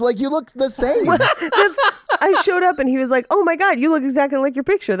 Paige. Like, you look the same. I showed up and he was like, oh my God, you look exactly like your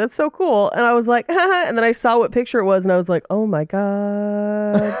picture. That's so cool. And I was like, haha. And then I saw what picture it was and I was like, oh my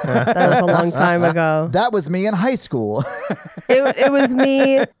God. That was a long time ago. That was me in high school. It was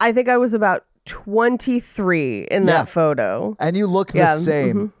me. I think I was about 23 in that photo. And you look the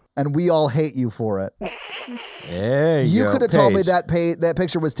same. Mm-hmm. And we all hate you for it. You could have told me that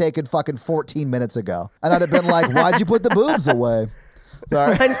picture was taken fucking 14 minutes ago. And I'd have been like, why'd you put the boobs away?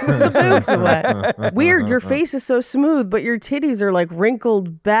 Sorry. Why'd you put the boobs away? Weird, your face is so smooth, but your titties are like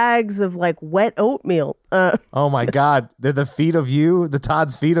wrinkled bags of like wet oatmeal. Oh my God. They're the feet of you? The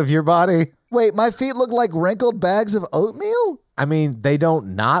Todd's feet of your body? Wait, my feet look like wrinkled bags of oatmeal? I mean, they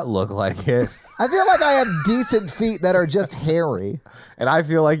don't not look like it. I feel like I have decent feet that are just hairy. And I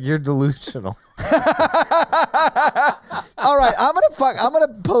feel like you're delusional. All right, I'm gonna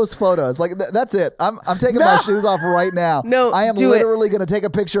post photos. Like that's it. I'm taking my shoes off right now. No, I am literally gonna take a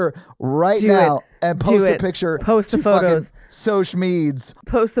picture right now and post a picture. Post the photos. Social Meads.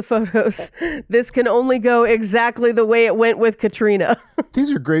 Post the photos. This can only go exactly the way it went with Katrina.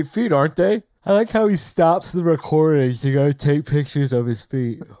 These are great feet, aren't they? I like how he stops the recording to go take pictures of his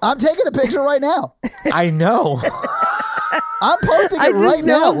feet. I'm taking a picture right now. I know. I'm posting it right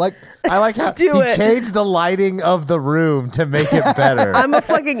now. Like, I like how he changed the lighting of the room to make it better. I'm a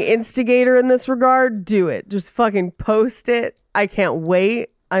fucking instigator in this regard. Do it. Just fucking post it. I can't wait.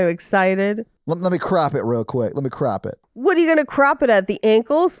 I'm excited. Let me crop it real quick. Let me crop it. What are you going to crop it at? The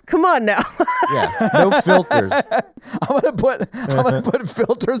ankles? Come on now. Yeah, no filters. I'm gonna put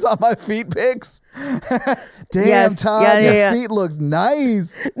filters on my feet pics. Damn, Todd, your feet look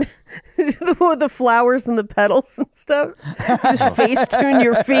nice. With the flowers and the petals and stuff. Just face tune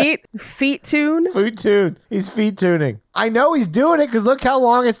your feet. Feet tune. Feet tune. He's feet tuning. I know he's doing it because look how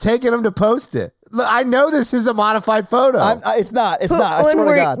long it's taken him to post it. Look, I know this is a modified photo. It's not. It's not. I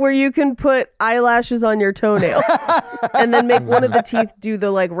swear to God. Where you can put eyelashes on your toenails and then make one of the teeth do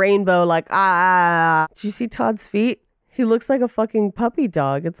the like rainbow, like Did you see Todd's feet? He looks like a fucking puppy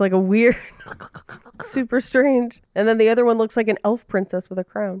dog. It's like a weird, super strange. And then the other one looks like an elf princess with a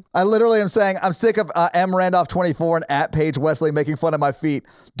crown. I literally am saying I'm sick of M Randolph 24 and at Paige Wesley making fun of my feet.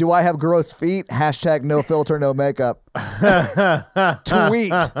 Do I have gross feet? # no filter, no makeup.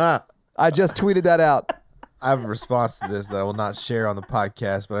 Tweet. I just tweeted that out. I have a response to this that I will not share on the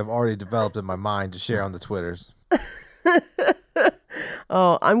podcast, but I've already developed in my mind to share on the Twitters.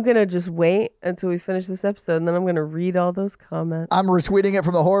 Oh, I'm going to just wait until we finish this episode, and then I'm going to read all those comments. I'm retweeting it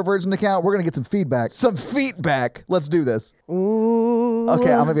from the Horror Virgin account. We're going to get some feedback. Some feedback. Let's do this. Ooh.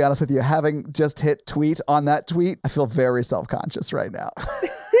 Okay, I'm going to be honest with you. Having just hit tweet on that tweet, I feel very self-conscious right now.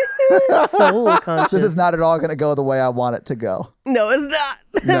 Soul conscious. This is not at all going to go the way I want it to go. No, it's not.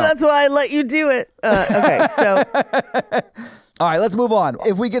 No. That's why I let you do it. Okay, so... All right, let's move on.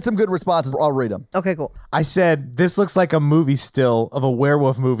 If we get some good responses, I'll read them. Okay, cool. I said, this looks like a movie still of a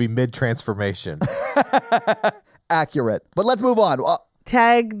werewolf movie mid-transformation. Accurate. But let's move on.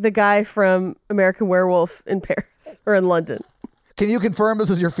 Tag the guy from American Werewolf in Paris or in London. Can you confirm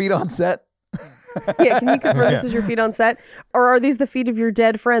this was your feet on set? Yeah, can you confirm this is your feet on set? Or are these the feet of your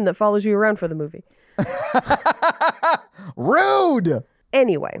dead friend that follows you around for the movie? Rude!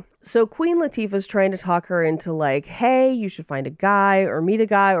 Anyway, so Queen Latifah's trying to talk her into like, hey, you should find a guy or meet a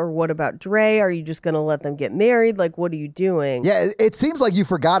guy, or what about Dre? Are you just going to let them get married? Like, what are you doing? Yeah, it seems like you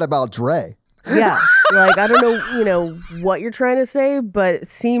forgot about Dre. Yeah, like, I don't know, what you're trying to say, but it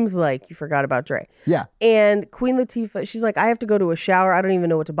seems like you forgot about Dre. Yeah. And Queen Latifah, she's like, I have to go to a shower. I don't even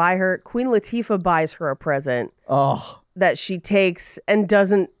know what to buy her. Queen Latifah buys her a present. Oh. That she takes and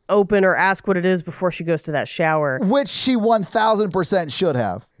doesn't open or ask what it is before she goes to that shower. Which she 1000% should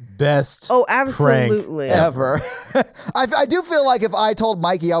have. Best absolutely. prank ever. I do feel like if I told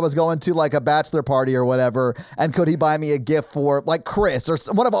Mikey I was going to like a bachelor party or whatever, and could he buy me a gift for like Chris or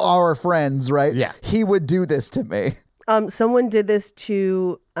one of our friends, right? Yeah. He would do this to me. Someone did this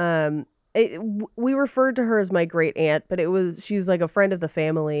to we referred to her as my great aunt, but she's like a friend of the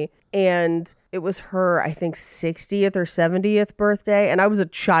family, and it was her, I think, 60th or 70th birthday, and I was a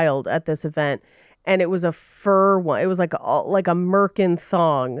child at this event, and it was a fur one. It was like a merkin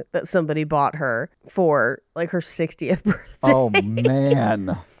thong that somebody bought her for like her 60th birthday. Oh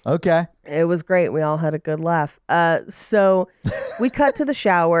man. Okay. It was great. We all had a good laugh. So we cut to the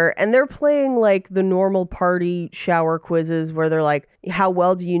shower, and they're playing like the normal party shower quizzes where they're like, how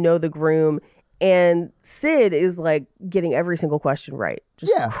well do you know the groom? And Sid is like getting every single question right.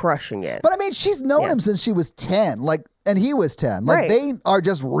 Just crushing it. But I mean, she's known him since she was 10. Like, and he was 10. Like, they are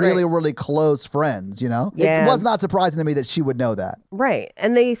just really, really close friends, you know? Yeah. It was not surprising to me that she would know that. Right.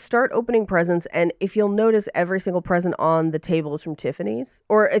 And they start opening presents. And if you'll notice, every single present on the table is from Tiffany's.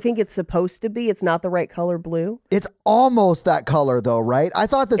 Or I think it's supposed to be. It's not the right color blue. It's almost that color, though, right? I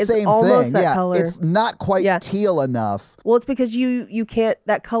thought it's same almost thing. That color. It's not quite teal enough. Well, it's because you can't,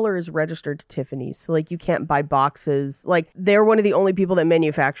 that color is registered to Tiffany's. So, like, you can't buy boxes. Like, they're one of the only people that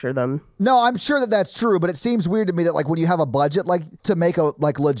manufacture them. No, I'm sure that that's true, but it seems weird to me that, like, when you have a budget, like, to make a,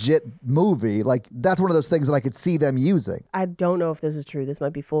 like, legit movie, like, that's one of those things that I could see them using. I don't know if this is true. This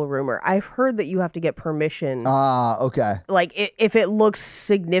might be full rumor. I've heard that you have to get permission. Okay. Like, if it looks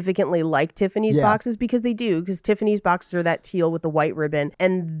significantly like Tiffany's boxes, because they do, because Tiffany's boxes are that teal with the white ribbon,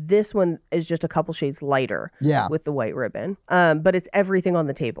 and this one is just a couple shades lighter with the white ribbon. But it's everything on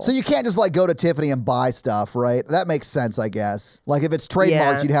the table. So you can't just, like, go to Tiffany and buy stuff, right? That makes sense, I guess. Like, if it's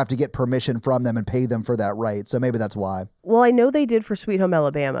trademarked, you'd have to get permission from them and pay them for that right. So maybe that's why. Well, I know they did for Sweet Home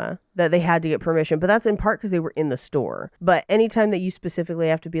Alabama, that they had to get permission, but that's in part because they were in the store. But anytime that you specifically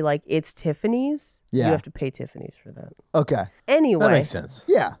have to be like, it's Tiffany's, you have to pay Tiffany's for that. Okay. Anyway. That makes sense.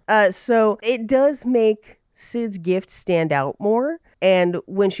 Yeah. So it does make Sid's gift stand out more. And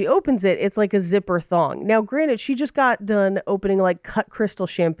when she opens it, it's like a zipper thong. Now, granted, she just got done opening like cut crystal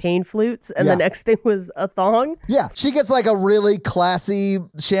champagne flutes, and the next thing was a thong. Yeah. She gets like a really classy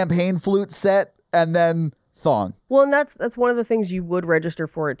champagne flute set and then thong. Well, and that's one of the things you would register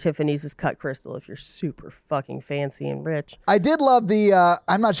for at Tiffany's is cut crystal if you're super fucking fancy and rich. I did love the,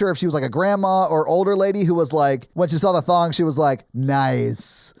 I'm not sure if she was like a grandma or older lady who was like, when she saw the thong, she was like,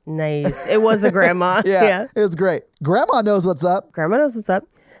 nice. Nice. It was the grandma. Yeah. It was great. Grandma knows what's up. Grandma knows what's up.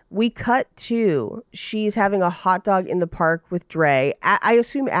 We cut to, she's having a hot dog in the park with Dre. I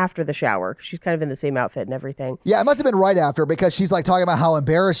assume after the shower, because she's kind of in the same outfit and everything. Yeah, it must have been right after, because she's like talking about how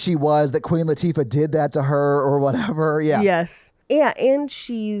embarrassed she was that Queen Latifah did that to her or whatever. Yeah. Yes. Yeah, and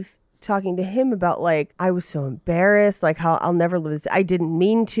she's talking to him about like, I was so embarrassed, like how I'll never live this. I didn't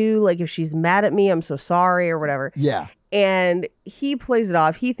mean to. Like, if she's mad at me, I'm so sorry or whatever. Yeah. And he plays it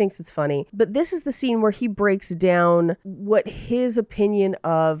off. He thinks it's funny. But this is the scene where he breaks down what his opinion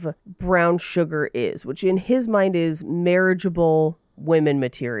of brown sugar is, which in his mind is marriageable women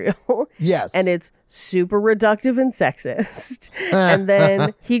material. Yes. And it's super reductive and sexist. And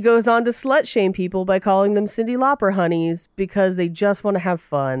then he goes on to slut shame people by calling them Cyndi Lauper honeys because they just want to have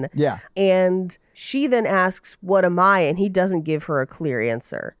fun. Yeah. And she then asks, what am I? And he doesn't give her a clear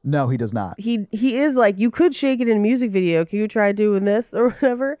answer. No, he does not. He is like, you could shake it in a music video. Can you try doing this or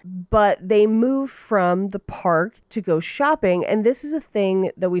whatever? But they move from the park to go shopping. And this is a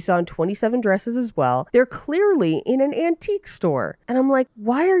thing that we saw in 27 Dresses as well. They're clearly in an antique store. And I'm like,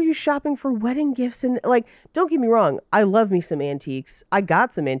 why are you shopping for wedding gifts? And like, don't get me wrong. I love me some antiques. I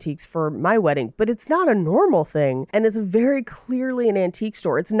got some antiques for my wedding, but it's not a normal thing. And it's very clearly an antique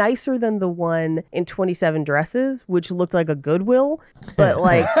store. It's nicer than the one in 27 Dresses, which looked like a Goodwill, but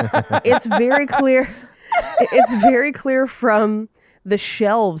like it's very clear. It's very clear from the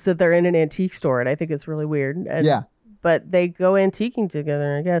shelves that they're in an antique store, and I think it's really weird. And, yeah. But they go antiquing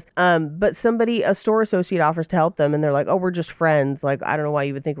together, I guess. But a store associate offers to help them, and they're like, oh, we're just friends. Like, I don't know why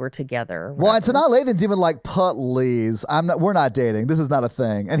you would think we're together. Well, and Sanaa Lathan's even like, please, we're not dating. This is not a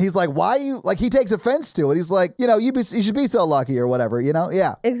thing. And he's like, why you, like, he takes offense to it. He's like, you know, you should be so lucky or whatever, you know?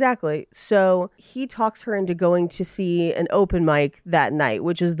 Yeah. Exactly. So he talks her into going to see an open mic that night,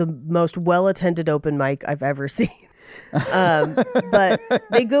 which is the most well-attended open mic I've ever seen. But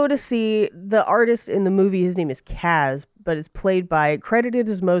they go to see the artist in the movie. His name is Kaz, but it's played by, credited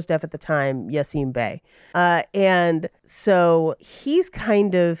as Mos Def at the time, Yasiin Bey. And so he's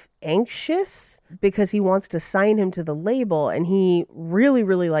kind of anxious because he wants to sign him to the label, and he really,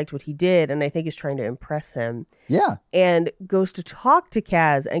 really liked what he did, and I think he's trying to impress him. Yeah. And goes to talk to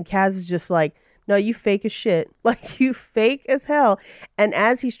Kaz, and Kaz is just like, no, you fake as shit. Like, you fake as hell. And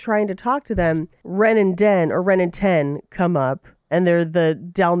as he's trying to talk to them, Ren and 10 come up And they're the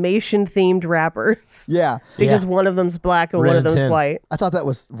Dalmatian themed rappers. Yeah. Because one of them's black and Ren one and of them's Tin. white. I thought that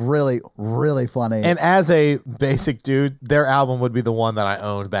was really, really funny. And as a basic dude, their album would be the one that I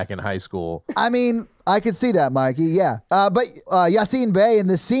owned back in high school. I mean, I could see that, Mikey. Yeah. But Yassine Bey in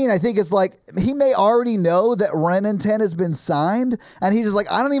this scene, I think is like, he may already know that Ren and Tin has been signed. And he's just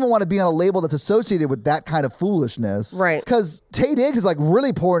like, I don't even want to be on a label that's associated with that kind of foolishness. Right. Because Taye Diggs is like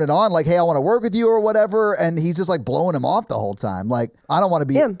really pouring it on, like, hey, I want to work with you or whatever. And he's just like blowing him off the whole time. Like, I don't want to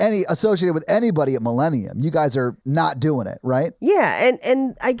be associated with anybody at Millennium. You guys are not doing it, right? Yeah.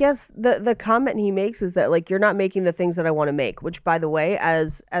 And I guess the comment he makes is that, like, you're not making the things that I want to make, which, by the way,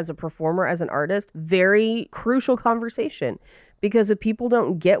 as a performer, as an artist, very crucial conversation, because if people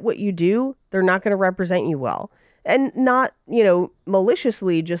don't get what you do, they're not going to represent you well. And not,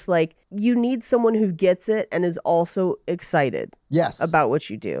 maliciously, just like, you need someone who gets it and is also excited about what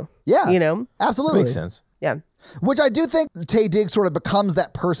you do. Yeah. Absolutely. Makes sense. Yeah. Which I do think Taye Diggs sort of becomes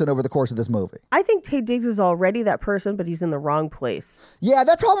that person over the course of this movie. I think Taye Diggs is already that person, but he's in the wrong place. Yeah,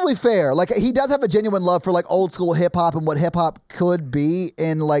 that's probably fair. Like, he does have a genuine love for like old school hip hop and what hip hop could be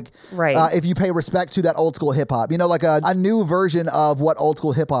in like, if you pay respect to that old school hip hop, like a new version of what old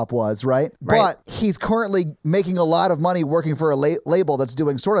school hip hop was, right? But he's currently making a lot of money working for a label that's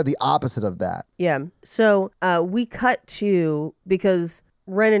doing sort of the opposite of that. Yeah. So we cut to, because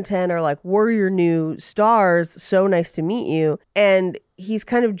Ren and Tin are like, we're your new stars. So nice to meet you. And he's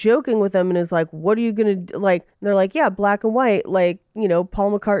kind of joking with them and is like, what are you going to do? Like, and they're like, yeah, black and white. Like,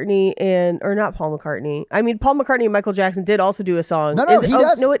 Paul McCartney or not Paul McCartney. I mean, Paul McCartney and Michael Jackson did also do a song. No, he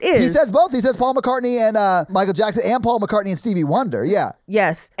does. No, it is. He says both. He says Paul McCartney and Michael Jackson and Paul McCartney and Stevie Wonder. Yeah.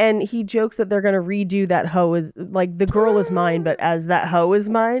 Yes. And he jokes that they're going to redo that hoe is like, the girl is mine, but as that hoe is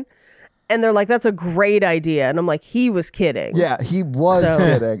mine. And they're like, that's a great idea. And I'm like, he was kidding. Yeah, he was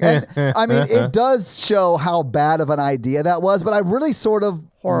kidding. And I mean, it does show how bad of an idea that was, but I really sort of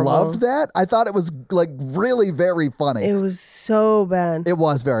loved that. I thought it was like really very funny. It was so bad. It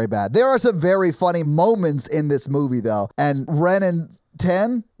was very bad. There are some very funny moments in this movie, though. And Ren and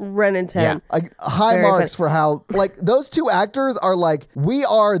Tin. Yeah. Like, high very marks funny. For how, like, those two actors are like, we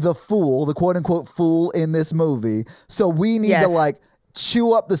are the fool, the quote unquote fool in this movie. So we need to like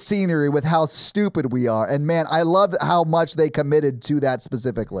chew up the scenery with how stupid we are. And man, I loved how much they committed to that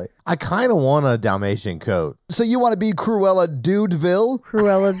specifically. I kind of want a Dalmatian coat. So you want to be Cruella Dudeville?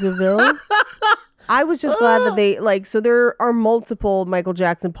 Cruella DeVille? I was just glad that they, like, so there are multiple Michael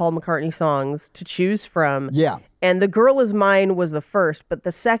Jackson, Paul McCartney songs to choose from. Yeah. And The Girl Is Mine was the first, but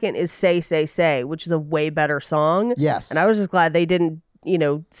the second is Say, Say, Say, which is a way better song. Yes. And I was just glad they didn't,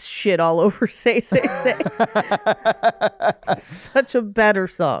 shit all over Say, Say, Say. Such a better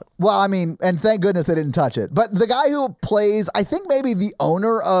song. Well, I mean, and thank goodness they didn't touch it. But the guy who plays, I think maybe the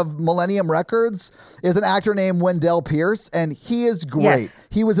owner of Millennium Records is an actor named Wendell Pierce, and he is great. Yes.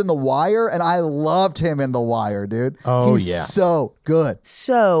 He was in The Wire, and I loved him in The Wire, dude. Oh, He's so good.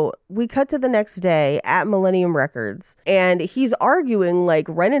 So we cut to the next day at Millennium Records, and he's arguing like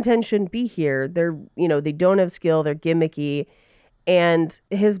Ren and Tin shouldn't be here. They're, they don't have skill. They're gimmicky. And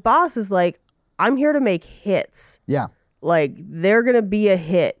his boss is like, I'm here to make hits. Yeah. Like, they're going to be a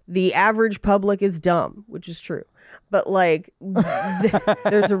hit. The average public is dumb, which is true. But, like,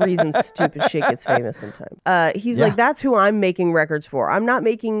 there's a reason stupid shit gets famous sometimes. He's like, that's who I'm making records for. I'm not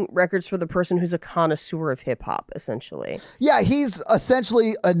making records for the person who's a connoisseur of hip hop, essentially. Yeah, he's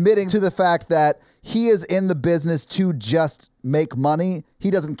essentially admitting to the fact that he is in the business to just make money.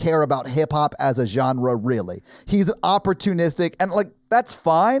 He doesn't care about hip hop as a genre, really. He's opportunistic, and like, that's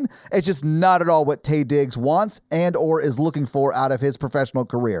fine. It's just not at all what Taye Diggs wants and or is looking for out of his professional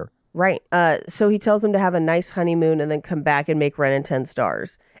career. Right. So he tells him to have a nice honeymoon and then come back and make Ren and 10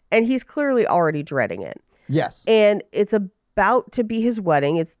 stars. And he's clearly already dreading it. Yes. And it's about to be his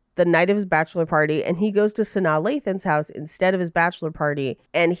wedding. It's the night of his bachelor party. And he goes to Sanaa Lathan's house instead of his bachelor party.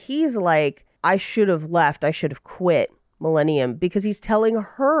 And he's like, I should have left. I should have quit Millennium, because he's telling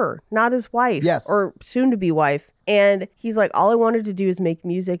her, not his wife, or soon to be wife. And he's like, all I wanted to do is make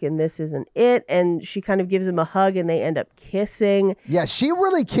music and this isn't it. And she kind of gives him a hug and they end up kissing. Yeah, she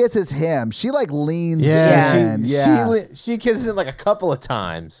really kisses him. She like leans in. She kisses him like a couple of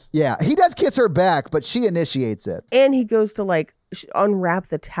times. Yeah, he does kiss her back, but she initiates it. And he goes to like unwrap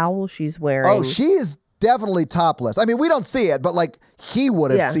the towel she's wearing. Oh, she is definitely topless. I mean, we don't see it, but like he would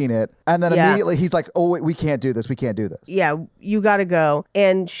have seen it. And then immediately he's like, oh, wait, we can't do this. We can't do this. Yeah, you got to go.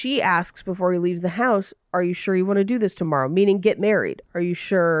 And she asks before he leaves the house, are you sure you want to do this tomorrow? Meaning get married. Are you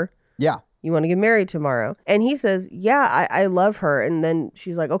sure? Yeah. You want to get married tomorrow? And he says, yeah, I love her. And then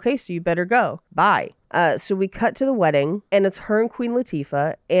she's like, okay, so you better go. Bye. So we cut to the wedding, and it's her and Queen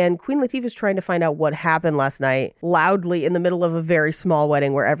Latifah. And Queen Latifah's trying to find out what happened last night loudly in the middle of a very small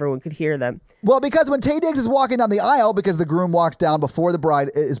wedding where everyone could hear them. Well, because when Taye Diggs is walking down the aisle, because the groom walks down before the bride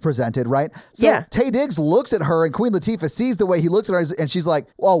is presented, right? So Taye Diggs looks at her, and Queen Latifah sees the way he looks at her, and she's like,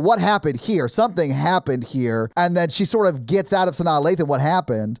 well, what happened here? Something happened here. And then she sort of gets out of Sanaa Lathan what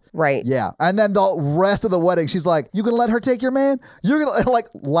happened. Right. Yeah. And then the rest of the wedding, she's like, you gonna let her take your man? You're gonna, like,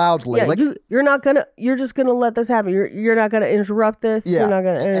 loudly. Yeah, like, you're just gonna let this happen. You're not gonna interrupt this. Yeah. You're not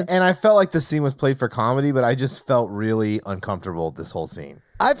gonna. And I felt like the scene was played for comedy, but I just felt really uncomfortable this whole scene.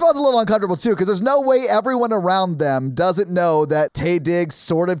 I felt a little uncomfortable too, because there's no way everyone around them doesn't know that Taye Diggs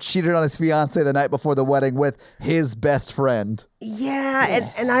sort of cheated on his fiance the night before the wedding with his best friend.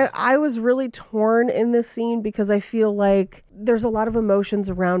 Yeah, and I was really torn in this scene because I feel like there's a lot of emotions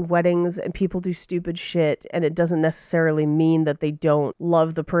around weddings and people do stupid shit, and it doesn't necessarily mean that they don't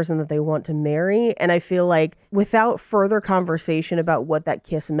love the person that they want to marry. And I feel like without further conversation about what that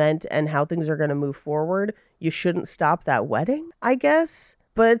kiss meant and how things are going to move forward, you shouldn't stop that wedding, I guess.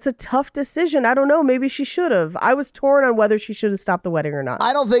 But it's a tough decision. I don't know. Maybe she should have. I was torn on whether she should have stopped the wedding or not.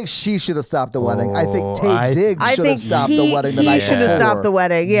 I don't think she should have stopped the wedding. I think Taye Diggs should have stopped the wedding the night before. He should have stopped the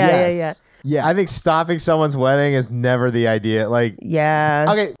wedding. Yeah. Yeah. I think stopping someone's wedding is never the idea. Like, yeah.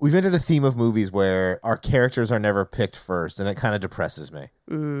 Okay, we've entered a theme of movies where our characters are never picked first, and it kind of depresses me.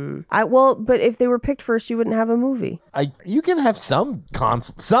 But if they were picked first, you wouldn't have a movie. You can have some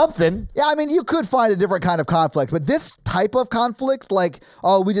something. Yeah, I mean, you could find a different kind of conflict, but this type of conflict, like,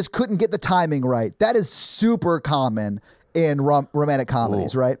 oh, we just couldn't get the timing right, that is super common in romantic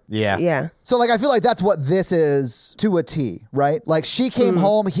comedies, right? Yeah. So, like, I feel like that's what this is to a T, right? Like, she came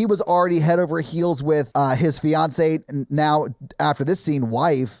home, he was already head over heels with his fiance, and now, after this scene,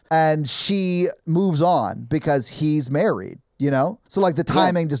 wife, and she moves on because he's married. You know? So, like, the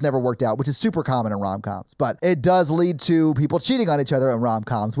timing just never worked out, which is super common in rom-coms. But it does lead to people cheating on each other in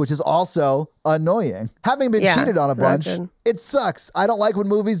rom-coms, which is also annoying. Having been cheated on a bunch, it sucks. I don't like when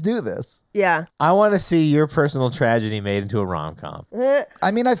movies do this. Yeah. I want to see your personal tragedy made into a rom-com. I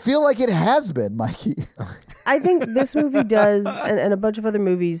mean, I feel like it has been, Mikey. I think this movie does, and a bunch of other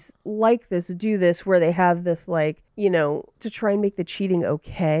movies like this do this, where they have this, like, you know, to try and make the cheating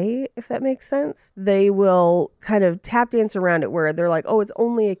okay, if that makes sense. They will kind of tap dance around it where they're like, oh, it's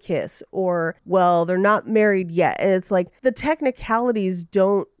only a kiss, or, well, they're not married yet. And it's like the technicalities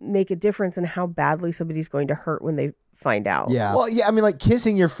don't make a difference in how badly somebody's going to hurt when they find out. Yeah. Well, yeah, I mean, like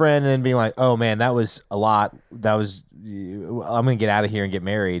kissing your friend and then being like, oh man, that was a lot. I'm going to get out of here and get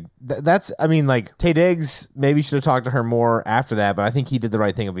married. That's, I mean, like, Taye Diggs maybe should have talked to her more after that, but I think he did the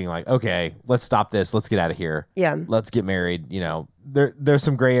right thing of being like, okay, let's stop this. Let's get out of here. Yeah. Let's get married. You know, there's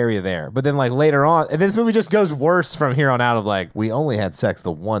some gray area there. But then, like, later on, and then this movie just goes worse from here on out of, like, we only had sex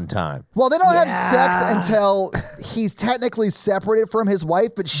the one time. Well, they don't have sex until he's technically separated from his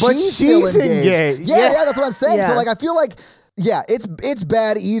wife, but she's still engaged. Yeah, that's what I'm saying. Yeah. So, like, I feel like, yeah, it's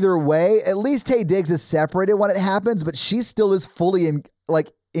bad either way. At least Taye Diggs is separated when it happens, but she still is fully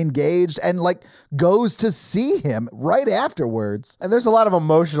engaged and like goes to see him right afterwards. And there's a lot of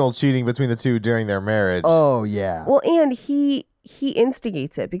emotional cheating between the two during their marriage. Oh yeah. Well, and he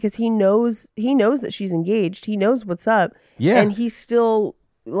instigates it because he knows that she's engaged. He knows what's up. Yeah. And he's still,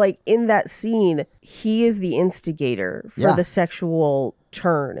 like, in that scene, he is the instigator for the sexual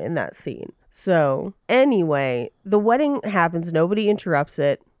turn in that scene. So anyway, the wedding happens. Nobody interrupts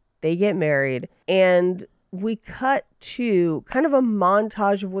it. They get married. And we cut to kind of a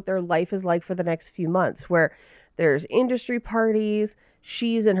montage of what their life is like for the next few months, where there's industry parties.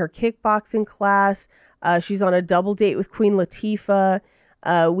 She's in her kickboxing class. She's on a double date with Queen Latifah.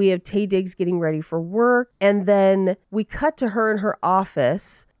 We have Taye Diggs getting ready for work. And then we cut to her in her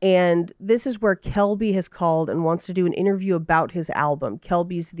office. And this is where Kelby has called and wants to do an interview about his album.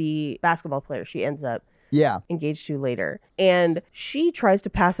 Kelby's the basketball player she ends up engaged to later. And she tries to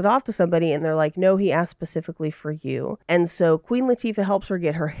pass it off to somebody, and they're like, no, he asked specifically for you. And so Queen Latifah helps her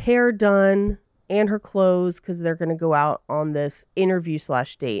get her hair done and her clothes because they're going to go out on this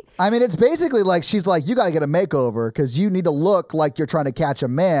interview/date. I mean, it's basically like she's like, you got to get a makeover because you need to look like you're trying to catch a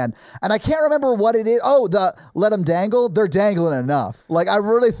man. And I can't remember what it is. Oh, the let them dangle. They're dangling enough. Like, I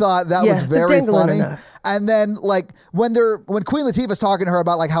really thought that was very funny. Enough. And then like when Queen Latifah's talking to her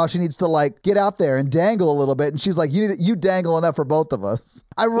about like how she needs to like get out there and dangle a little bit, and she's like, you dangle enough for both of us.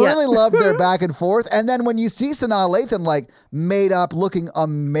 I really loved their back and forth. And then when you see Sanaa Lathan like made up looking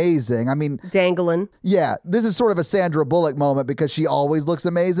amazing, I mean, dangling. Yeah, this is sort of a Sandra Bullock moment because she always looks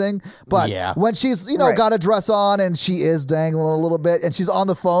amazing. But when she's, got a dress on and she is dangling a little bit and she's on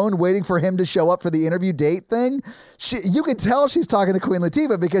the phone waiting for him to show up for the interview date thing, you can tell she's talking to Queen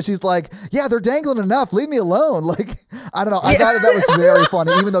Latifah because she's like, yeah, they're dangling enough. Leave me alone. Like, I don't know. I thought that was very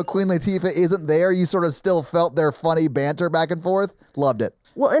funny. Even though Queen Latifah isn't there, you sort of still felt their funny banter back and forth. Loved it.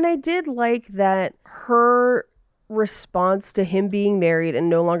 Well, and I did like that her response to him being married and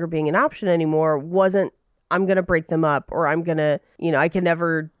no longer being an option anymore wasn't, I'm going to break them up, or I'm going to, I can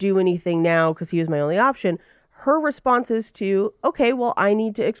never do anything now because he was my only option. Her response is to, okay, well, I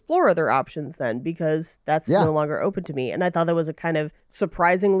need to explore other options then because that's no longer open to me. And I thought that was a kind of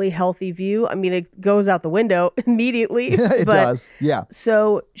surprisingly healthy view. I mean, it goes out the window immediately. It does. Yeah.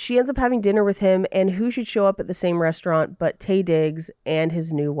 So she ends up having dinner with him, and who should show up at the same restaurant but Taye Diggs and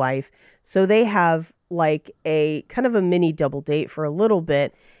his new wife. So they have like a kind of a mini double date for a little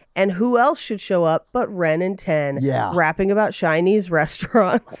bit. And who else should show up but Ren and Ten rapping about Chinese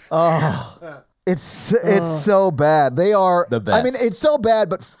restaurants. Oh. It's so bad. They are the best. I mean, it's so bad,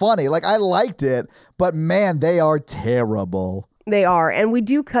 but funny. Like, I liked it, but man, they are terrible. They are. And we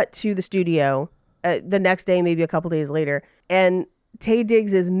do cut to the studio the next day, maybe a couple days later. And Taye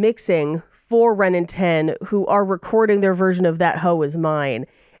Diggs is mixing for Ren and Ten, who are recording their version of That Hoe Is Mine.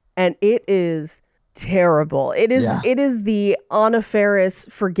 And it is terrible. It is the Anna Faris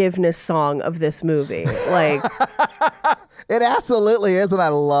forgiveness song of this movie. Like... It absolutely is, and I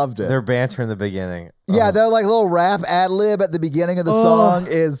loved it. Their banter in the beginning. Yeah, their like little rap ad-lib at the beginning of the song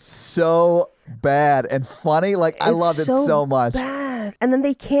is so bad and funny. Like, I loved it so much. Bad. And then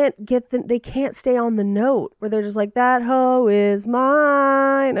they can't they can't stay on the note where they're just like, that hoe is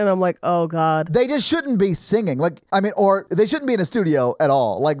mine. And I'm like, oh God. They just shouldn't be singing. Like, I mean, or they shouldn't be in a studio at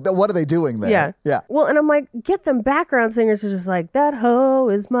all. Like, what are they doing there? Yeah. Yeah. Well, and I'm like, get them background singers who are just like, that hoe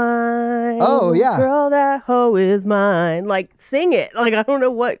is mine. Oh, yeah. Girl, that hoe is mine. Like, sing it. Like, I don't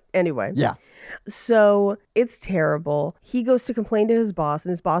know what. Anyway. Yeah. So it's terrible. He goes to complain to his boss,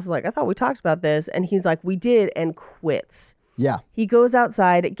 and his boss is like, I thought we talked about this. And he's like, we did, and quits. Yeah. He goes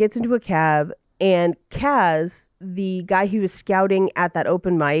outside, gets into a cab, and Kaz, the guy who was scouting at that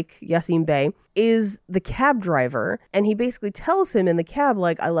open mic, Yassine Bey, is the cab driver. And he basically tells him in the cab,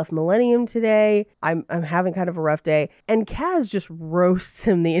 like, I left Millennium today. I'm having kind of a rough day. And Kaz just roasts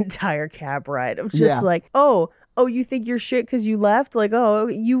him the entire cab ride. It was just like, oh, you think you're shit because you left? Like, oh,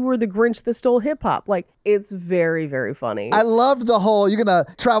 you were the Grinch that stole hip hop. Like, it's very, very funny. I loved the whole, you're going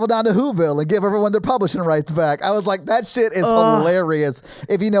to travel down to Whoville and give everyone their publishing rights back. I was like, that shit is hilarious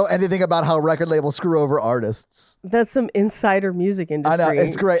if you know anything about how record labels screw over artists. That's some insider music industry. I know,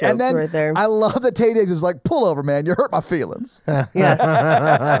 it's great. And then right there. I love that Taye Diggs is like, pull over, man. You hurt my feelings. Yes.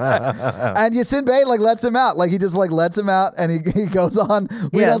 And Yassine Bey like lets him out. Like, he just like lets him out and he goes on.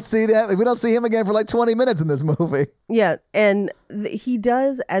 We don't see that. We don't see him again for like 20 minutes in this movie. Yeah, and he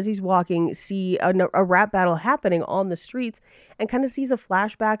does, as he's walking, see a rap battle happening on the streets and kind of sees a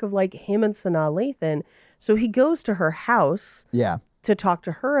flashback of like him and Sanaa Lathan. So he goes to her house to talk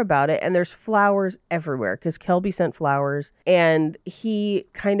to her about it, and there's flowers everywhere because Kelby sent flowers. And he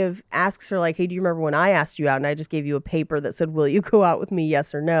kind of asks her like, hey, do you remember when I asked you out and I just gave you a paper that said, will you go out with me,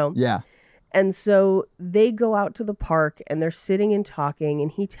 yes or no? Yeah. And so they go out to the park and they're sitting and talking, and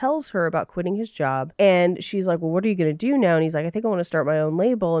he tells her about quitting his job. And she's like, well, what are you going to do now? And he's like, I think I want to start my own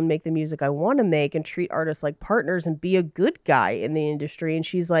label and make the music I want to make and treat artists like partners and be a good guy in the industry. And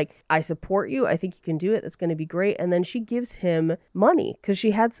she's like, I support you. I think you can do it. That's going to be great. And then she gives him money because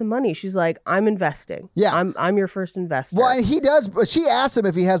she had some money. She's like, I'm investing. Yeah. I'm your first investor. Well, and he does. She asks him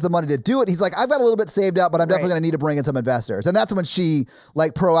if he has the money to do it. He's like, I've got a little bit saved up, but I'm definitely going to need to bring in some investors. And that's when she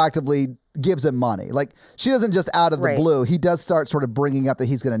like proactively gives him money. Like, she doesn't just out of the blue. He does start sort of bringing up that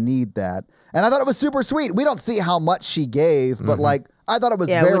he's going to need that. And I thought it was super sweet. We don't see how much she gave, but like, I thought it was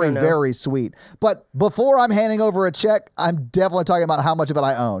very, very sweet. But before I'm handing over a check, I'm definitely talking about how much of it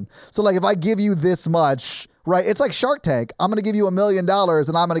I own. So like, if I give you this much, right? It's like Shark Tank. I'm going to give you $1 million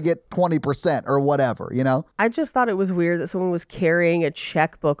and I'm going to get 20% or whatever, you know? I just thought it was weird that someone was carrying a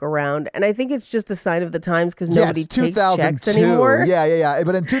checkbook around. And I think it's just a sign of the times because nobody takes checks anymore. Yeah.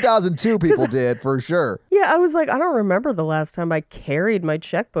 But in 2002, people did for sure. Yeah, Yeah, I was like, I don't remember the last time I carried my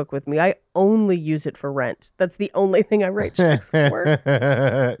checkbook with me. I only use it for rent. That's the only thing I write checks for.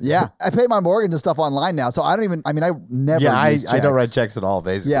 Yeah, I pay my mortgage and stuff online now, so I never use checks. I don't write checks at all,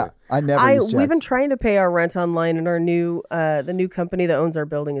 basically. Yeah, I never use checks. We've been trying to pay our rent online, and our the new company that owns our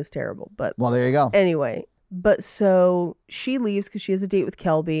building is terrible. But well, there you go. Anyway, but so she leaves because she has a date with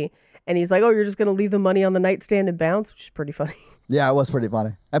Kelby, and he's like, oh, you're just going to leave the money on the nightstand and bounce, which is pretty funny. Yeah, it was pretty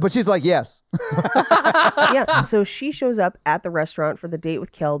funny. But she's like, yes. Yeah, so she shows up at the restaurant for the date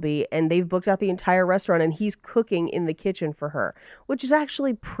with Kelby, and they've booked out the entire restaurant, and he's cooking in the kitchen for her, which is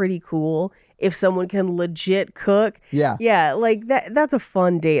actually pretty cool if someone can legit cook. Yeah. Yeah, like that's a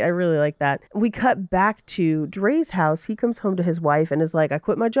fun date. I really like that. We cut back to Dre's house. He comes home to his wife and is like, I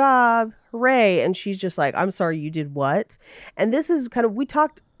quit my job. Hooray. And she's just like, I'm sorry, you did what? And this is kind of, we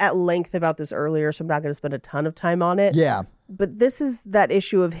talked at length about this earlier, so I'm not going to spend a ton of time on it. Yeah. But this is that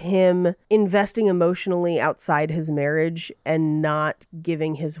issue of him investing emotionally outside his marriage and not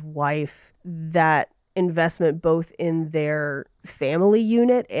giving his wife that investment both in their family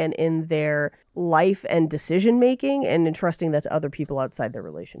unit and in their life and decision making, and entrusting that to other people outside their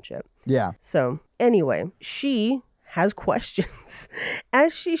relationship. Yeah. So anyway, she has questions,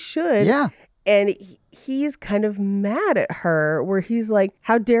 as she should. Yeah. And he's kind of mad at her, where he's like,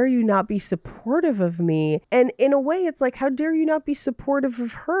 how dare you not be supportive of me? And in a way, it's like, how dare you not be supportive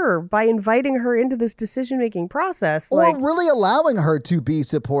of her by inviting her into this decision-making process? Or really allowing her to be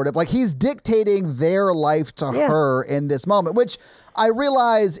supportive. Like, he's dictating their life to her in this moment, which I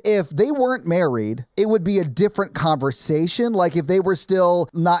realize if they weren't married, it would be a different conversation. Like, if they were still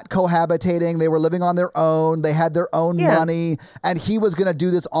not cohabitating, they were living on their own, they had their own money, and he was going to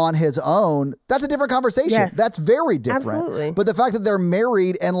do this on his own, that's a different conversation. Yes. That's very different. Absolutely. But the fact that they're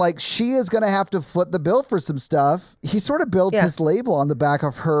married and like she is going to have to foot the bill for some stuff, he sort of builds this label on the back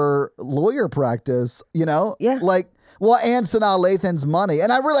of her lawyer practice, you know? Yeah. Like, well, and Sanaa Lathan's money.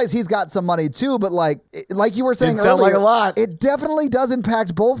 And I realize he's got some money too, but like you were saying Didn't sound earlier, like a lot. It definitely does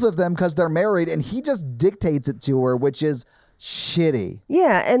impact both of them because they're married, and he just dictates it to her, which is shitty.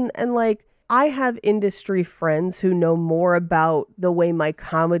 Yeah, and like, I have industry friends who know more about the way my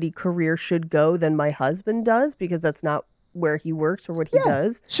comedy career should go than my husband does, because that's not where he works or what he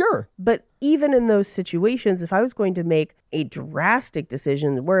does. Sure. But even in those situations, if I was going to make a drastic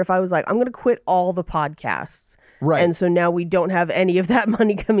decision where if I was like, I'm going to quit all the podcasts, right, and so now we don't have any of that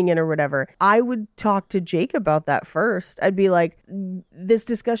money coming in or whatever, I would talk to Jake about that first. I'd be like, this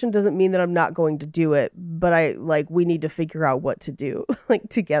discussion doesn't mean that I'm not going to do it, but we need to figure out what to do, like,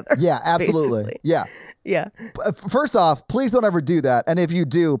 together. Yeah, absolutely. Basically. Yeah. Yeah. First off, please don't ever do that. And if you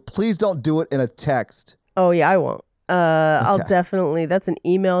do, please don't do it in a text. Oh, yeah, I won't. I'll definitely, that's an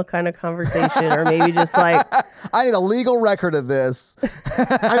email kind of conversation, or maybe just like, I need a legal record of this.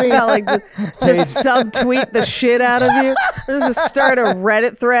 I mean, like just subtweet the shit out of you. Just start a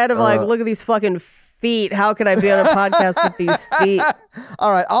Reddit thread of like, look at these fucking feet. How could I be on a podcast with these feet?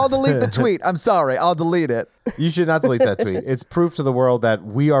 All right, I'll delete the tweet. I'm sorry, I'll delete it. You should not delete that tweet. It's proof to the world that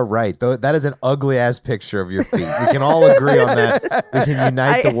we are right. Though that is an ugly ass picture of your feet. We can all agree on that. We can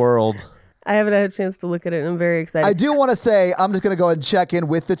unite the world. I haven't had a chance to look at it, and I'm very excited. I do want to say, I'm just going to go ahead and check in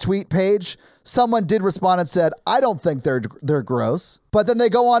with the tweet page. Someone did respond and said, I don't think they're gross. But then they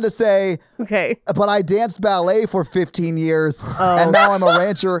go on to say, okay, but I danced ballet for 15 years, and now I'm a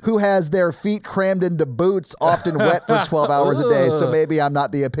rancher who has their feet crammed into boots, often wet for 12 hours a day. So maybe I'm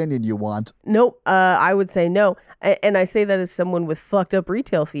not the opinion you want. Nope. I would say no. And I say that as someone with fucked up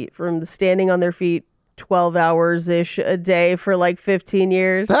retail feet, from standing on their feet 12 hours-ish a day for like 15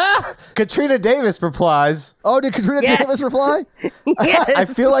 years. Katrina Davis replies. Oh, did Katrina Davis reply? Yes. I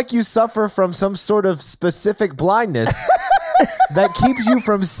feel like you suffer from some sort of specific blindness that keeps you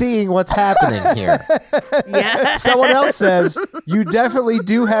from seeing what's happening here. Yeah. Someone else says, you definitely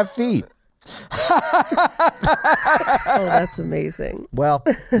do have feet. Oh, that's amazing. Well,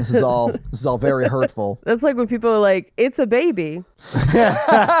 this is all very hurtful. That's like when people are like, it's a baby.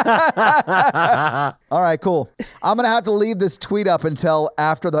 All right, cool. I'm going to have to leave this tweet up until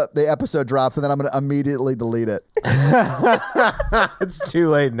after the episode drops, and then I'm going to immediately delete it. It's too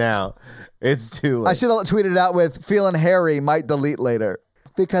late now. It's too late. I should have tweeted it out with feeling hairy, might delete later.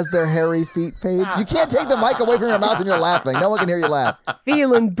 Because they're hairy feet page. You can't take the mic away from your mouth when you're laughing. No one can hear you laugh.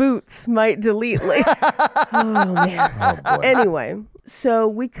 Feeling boots might delete later. Oh, man. Oh, boy. Anyway, so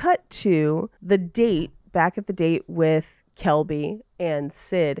we cut to the date, back at the date with Kelby and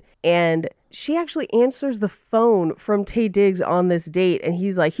Sid. And she actually answers the phone from Taye Diggs on this date. And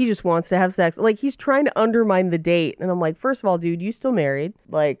he's like, he just wants to have sex. Like, he's trying to undermine the date. And I'm like, first of all, dude, you still married.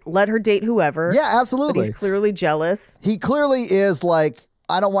 Like, let her date whoever. Yeah, absolutely. But he's clearly jealous. He clearly is like,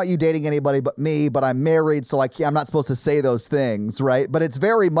 I don't want you dating anybody but me, but I'm married, so I'm not supposed to say those things, right? But it's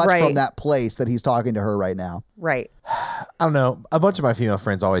very much from that place that he's talking to her right now. Right. I don't know. A bunch of my female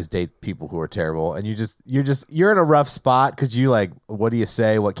friends always date people who are terrible, and you're in a rough spot because you like, what do you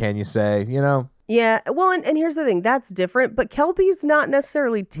say? What can you say? You know? Yeah, well, and here's the thing. That's different, but Kelby's not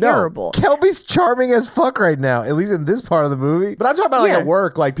necessarily terrible. No, Kelby's charming as fuck right now, at least in this part of the movie. But I'm talking about like at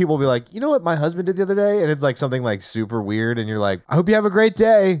work, like people will be like, you know what my husband did the other day? And it's like something like super weird, and you're like, I hope you have a great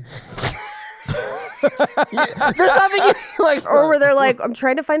day. There's something like, or where they're like, I'm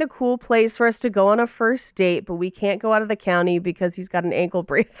trying to find a cool place for us to go on a first date, but we can't go out of the county because he's got an ankle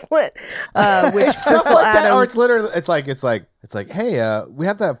bracelet. Which stuff like that, or it's literally, it's like, hey, we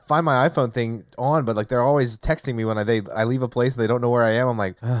have that Find My iPhone thing on, but like they're always texting me when I leave a place and they don't know where I am. I'm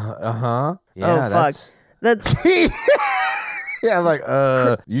like, yeah, that's. Yeah, I'm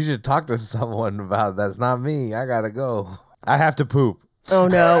like, you should talk to someone about it. That's not me. I gotta go. I have to poop. Oh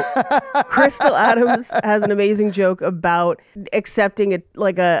no. Crystal Adams has an amazing joke about accepting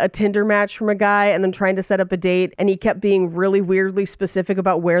a Tinder match from a guy and then trying to set up a date, and he kept being really weirdly specific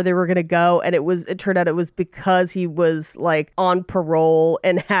about where they were going to go, and it turned out it was because he was like on parole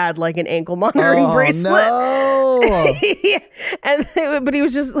and had like an ankle monitoring bracelet. No. Yeah. But he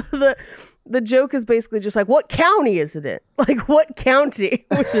was just the joke is basically just like, what county is it in? Like, what county?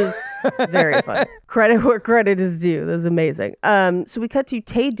 Which is very funny. Credit where credit is due. That's amazing. So we cut to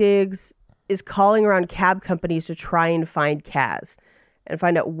Taye Diggs is calling around cab companies to try and find Kaz and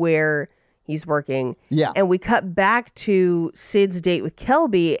find out where he's working. Yeah. And we cut back to Sid's date with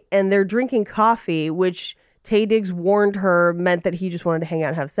Kelby, and they're drinking coffee, which Taye Diggs warned her meant that he just wanted to hang out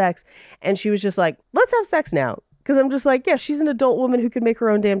and have sex. And she was just like, let's have sex now. Because I'm just like, yeah, she's an adult woman who can make her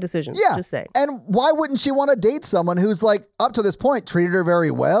own damn decisions. Yeah. Just say. And why wouldn't she want to date someone who's like, up to this point, treated her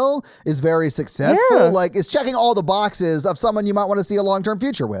very well, is very successful, like is checking all the boxes of someone you might want to see a long-term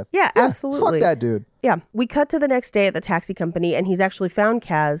future with? Yeah, absolutely. Fuck that dude. Yeah. We cut to the next day at the taxi company, and he's actually found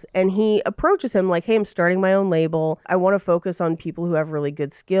Kaz, and he approaches him like, hey, I'm starting my own label. I want to focus on people who have really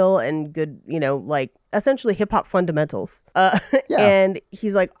good skill and good, like essentially hip hop fundamentals. And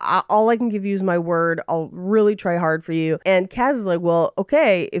he's like, all I can give you is my word. I'll really try hard for you. And Kaz is like, well,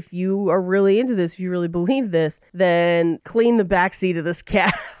 okay, if you are really into this, if you really believe this, then clean the backseat of this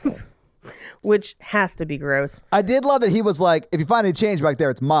cab. Which has to be gross. I did love that he was like, if you find any change back there,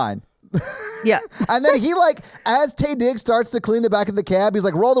 it's mine. Yeah. And then he like, as Taye Diggs starts to clean the back of the cab, he's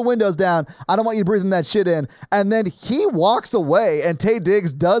like, roll the windows down. I don't want you breathing that shit in. And then he walks away, and Taye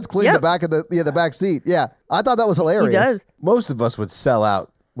Diggs does clean the back of the back seat. Yeah. I thought that was hilarious. He does. Most of us would sell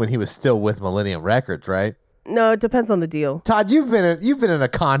out when he was still with Millennium Records, right? No, it depends on the deal. Todd, you've been in a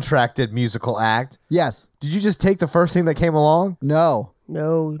contracted musical act. Yes. Did you just take the first thing that came along? No.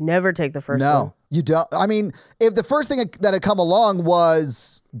 No, never take the first one. No, you don't. I mean, if the first thing that had come along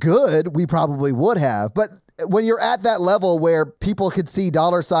was good, we probably would have. But when you're at that level where people could see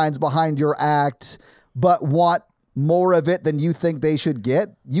dollar signs behind your act, but want more of it than you think they should get,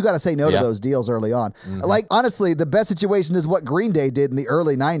 you got to say no to those deals early on. Mm-hmm. Like, honestly, the best situation is what Green Day did in the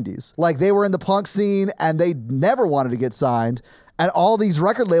early 90s. Like, they were in the punk scene and they never wanted to get signed. And all these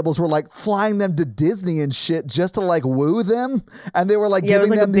record labels were like flying them to Disney and shit just to like woo them. And they were like giving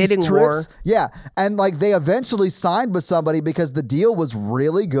them these trips. War. Yeah. And like they eventually signed with somebody because the deal was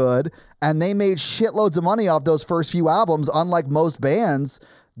really good. And they made shitloads of money off those first few albums, unlike most bands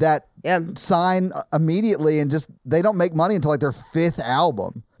that sign immediately and just, they don't make money until like their fifth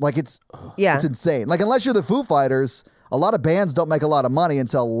album. Like it's insane. Like unless you're the Foo Fighters, a lot of bands don't make a lot of money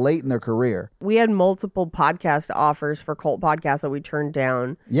until late in their career. We had multiple podcast offers for cult podcasts that we turned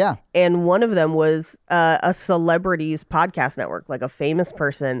down. Yeah. And one of them was a celebrities podcast network, like a famous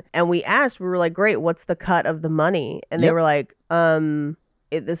person. And we were like, great, what's the cut of the money? And they were like,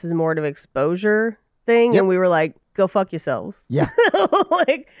 this is more of an exposure thing. And we were like, go fuck yourselves. Yeah.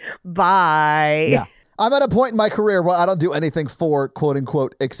 Like, bye. Yeah. I'm at a point in my career where I don't do anything for quote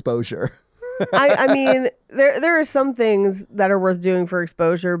unquote exposure. I mean, there are some things that are worth doing for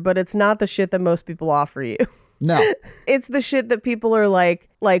exposure, but it's not the shit that most people offer you. No. It's the shit that people are like,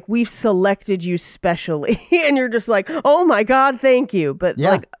 we've selected you specially. And you're just like, oh my God, thank you. But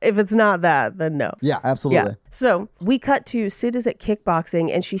like, if it's not that, then no. Yeah, absolutely. Yeah. So we cut to Sid is at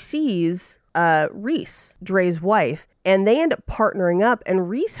kickboxing and she sees Reese, Dre's wife, and they end up partnering up. And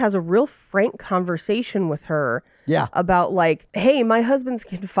Reese has a real frank conversation with her about like, hey, my husband's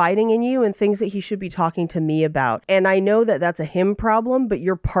confiding in you and things that he should be talking to me about. And I know that that's a him problem, but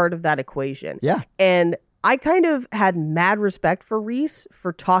you're part of that equation. Yeah. And I kind of had mad respect for Reese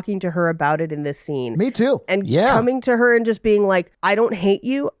for talking to her about it in this scene. Me too. And coming to her and just being like, I don't hate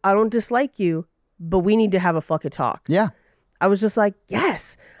you. I don't dislike you, but we need to have a fucking talk. Yeah. I was just like,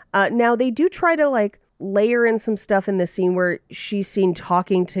 yes. Now they do try to like layer in some stuff in this scene where she's seen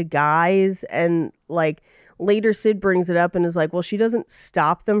talking to guys, and like later Sid brings it up and is like, well, she doesn't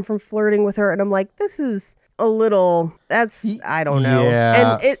stop them from flirting with her. And I'm like, this is a little, I don't know.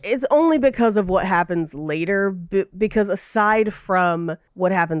 Yeah. And it's only because of what happens later, because aside from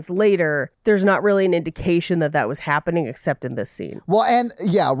what happens later, there's not really an indication that was happening except in this scene. Well, and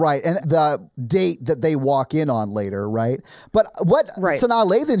yeah, right. And the date that they walk in on later, right? But what Sanaa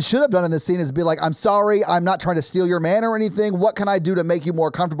Lathan should have done in this scene is be like, I'm sorry, I'm not trying to steal your man or anything. What can I do to make you more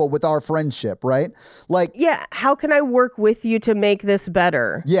comfortable with our friendship, right? Like, yeah, how can I work with you to make this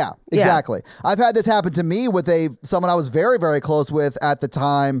better? Yeah, exactly. Yeah. I've had this happen to me with someone I was very, very close with at the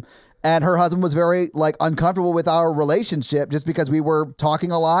time, and her husband was very like uncomfortable with our relationship just because we were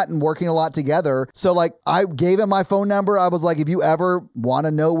talking a lot and working a lot together. So like I gave him my phone number. I was like, if you ever want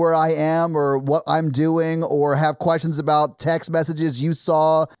to know where I am or what I'm doing or have questions about text messages you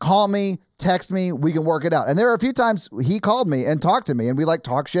saw, call me, text me, we can work it out. And there are a few times he called me and talked to me and we like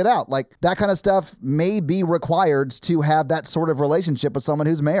talk shit out. Like that kind of stuff may be required to have that sort of relationship with someone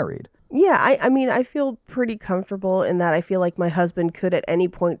who's married. Yeah, I mean, I feel pretty comfortable in that. I feel like my husband could at any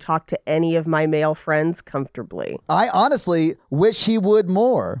point talk to any of my male friends comfortably. I honestly wish he would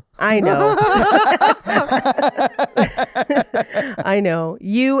more. I know. I know.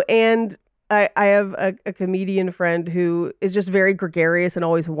 You and I have a comedian friend who is just very gregarious and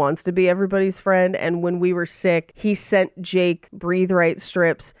always wants to be everybody's friend. And when we were sick, he sent Jake Breathe Right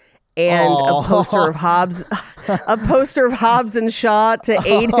strips and a poster of Hobbs and Shaw to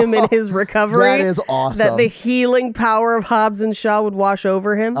aid him in his recovery. That is awesome. That the healing power of Hobbs and Shaw would wash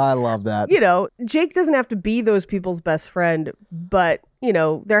over him. I love that. You know, Jake doesn't have to be those people's best friend, but you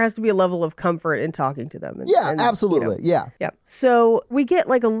know, there has to be a level of comfort in talking to them. And, absolutely. You know, yeah. So we get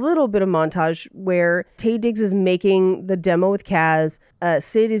like a little bit of montage where Taye Diggs is making the demo with Kaz.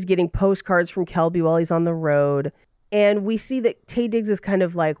 Sid is getting postcards from Kelby while he's on the road. And we see that Taye Diggs is kind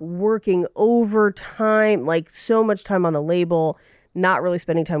of like working overtime, like so much time on the label, not really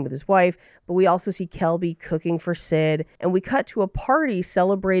spending time with his wife. But we also see Kelby cooking for Sid. And we cut to a party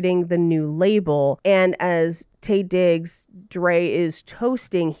celebrating the new label. And as Taye Diggs, Dre is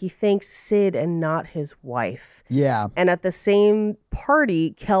toasting, he thanks Sid and not his wife. Yeah. And at the same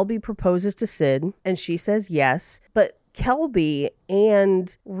party, Kelby proposes to Sid and she says yes. But Kelby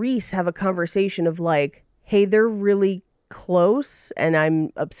and Reese have a conversation of like, hey, they're really close and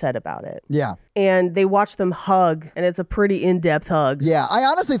I'm upset about it. Yeah. And they watch them hug, and it's a pretty in-depth hug. Yeah, I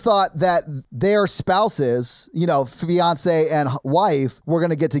honestly thought that their spouses, you know, fiance and wife, were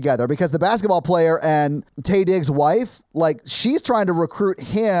going to get together because the basketball player and Taye Diggs' wife, like, she's trying to recruit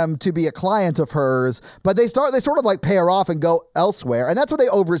him to be a client of hers, but they sort of like pair off and go elsewhere, and that's where they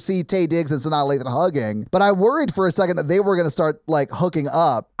oversee Taye Diggs and Sanaa Lathan hugging. But I worried for a second that they were going to start like hooking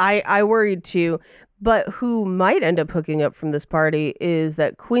up. I worried too. But who might end up hooking up from this party is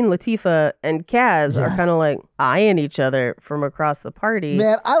that Queen Latifah and Kaz are kind of like eyeing each other from across the party.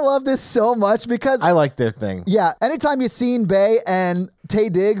 Man, I love this so much because I like their thing. Yeah. Anytime Yassine Bey and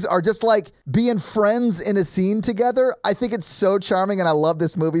Taye Diggs are just like being friends in a scene together, I think it's so charming, and I love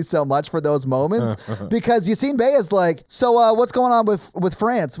this movie so much for those moments because Yassine Bey is like, so what's going on with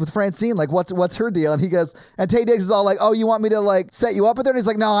Francine? Like, what's her deal? And he goes, and Taye Diggs is all like, oh, you want me to like set you up with her? And he's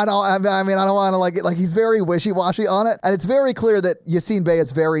like, no, I don't. I mean, I don't want to like it. Like, he's very wishy-washy on it, and it's very clear that Yassine Bey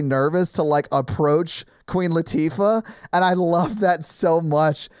is very nervous to like approach Queen Latifah, and I love that so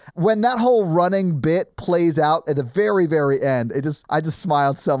much. When that whole running bit plays out at the very, very end, I just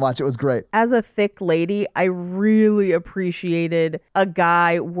smiled so much. It was great. As a thick lady, I really appreciated a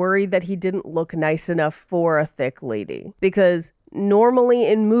guy worried that he didn't look nice enough for a thick lady, because normally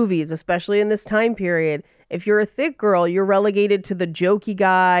in movies, especially in this time period, if you're a thick girl, you're relegated to the jokey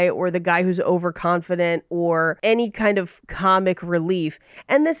guy or the guy who's overconfident or any kind of comic relief.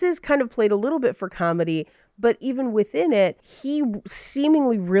 And this is kind of played a little bit for comedy, but even within it, he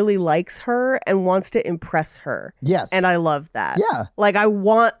seemingly really likes her and wants to impress her. Yes. And I love that. Yeah. Like I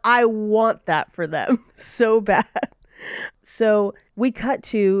want that for them so bad. So we cut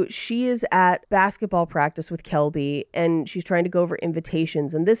to, she is at basketball practice with Kelby and she's trying to go over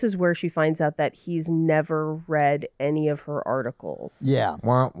invitations. And this is where she finds out that he's never read any of her articles. Yeah.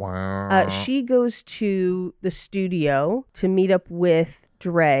 She goes to the studio to meet up with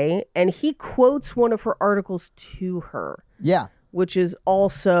Dre and he quotes one of her articles to her. Yeah. Which is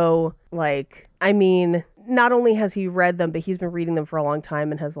also like, I mean, not only has he read them, but he's been reading them for a long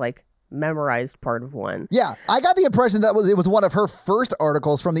time and has like memorized part of one. Yeah, I got the impression that it was one of her first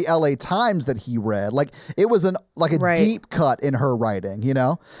articles from the LA Times that he read. Like it was a deep cut in her writing, you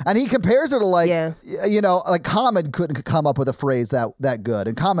know? And he compares her to like Common couldn't come up with a phrase that good.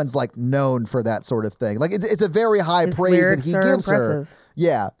 And Common's like known for that sort of thing. Like it's a very high praise that he gives her.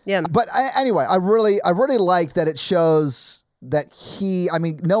 Yeah. But anyway, I really like that it shows that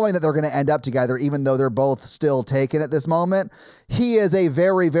knowing that they're going to end up together, even though they're both still taken at this moment, he is a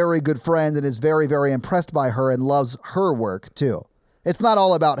very, very good friend and is very, very impressed by her and loves her work too. It's not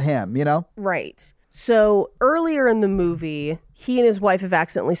all about him, you know? Right. So earlier in the movie, he and his wife have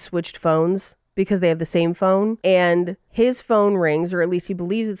accidentally switched phones because they have the same phone, and his phone rings, or at least he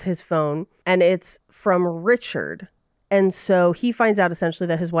believes it's his phone, and it's from Richard. And so he finds out essentially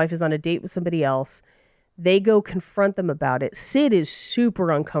that his wife is on a date with somebody else. They go confront them about it. Sid is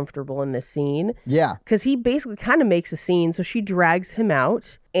super uncomfortable in this scene. Yeah. Because he basically kind of makes a scene. So she drags him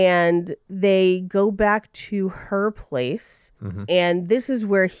out and they go back to her place. Mm-hmm. And this is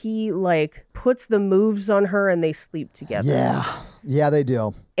where he like puts the moves on her and they sleep together. Yeah. Yeah, they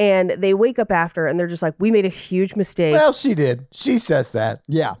do. And they wake up after and they're just like, we made a huge mistake. Well, she did. She says that.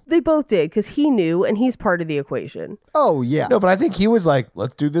 Yeah. They both did because he knew and he's part of the equation. Oh, yeah. No, but I think he was like,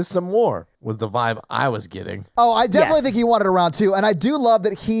 let's do this some more, was the vibe I was getting. Oh, I definitely think he wanted a round two. And I do love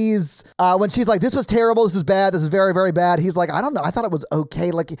that he's, when she's like, this was terrible, this is bad, this is very, very bad. He's like, I don't know, I thought it was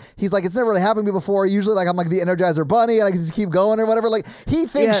okay. Like, he's like, it's never really happened to me before. Usually, like, I'm like the Energizer Bunny and I can just keep going or whatever. Like, he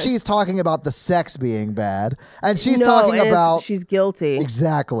thinks she's talking about the sex being bad. And she's talking about... she's guilty.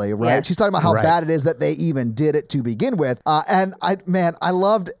 Exactly, right? Yes. She's talking about how bad it is that they even did it to begin with. And I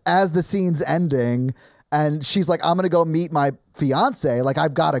loved as the scene's ending and she's like, I'm going to go meet my fiance. Like,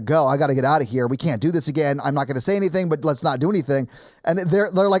 I've got to go. I got to get out of here. We can't do this again. I'm not going to say anything, but let's not do anything. And they're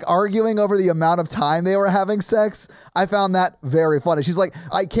like arguing over the amount of time they were having sex. I found that very funny. She's like,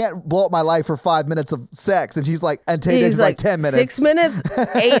 I can't blow up my life for 5 minutes of sex. And she's like, and Tay Diggs like 10 minutes. 6 minutes,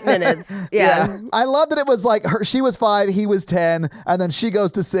 8 minutes. Yeah. I love that it was like she was 5, he was 10, and then she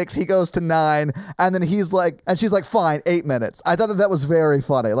goes to 6, he goes to 9, and then he's like, and she's like, fine, 8 minutes. I thought that was very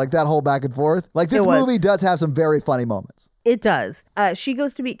funny. Like that whole back and forth. Like this movie does have some very funny moments. It does. She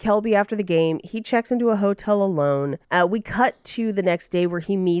goes to meet Kelby after the game. He checks into a hotel alone. We cut to the next day where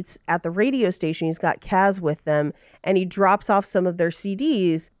he meets at the radio station. He's got Kaz with them and he drops off some of their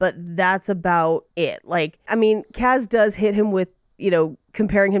CDs, but that's about it. Like, I mean, Kaz does hit him with,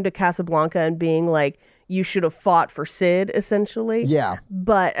 comparing him to Casablanca and being like, you should have fought for Sid, essentially. Yeah.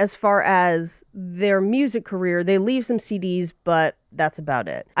 But as far as their music career, they leave some CDs, but that's about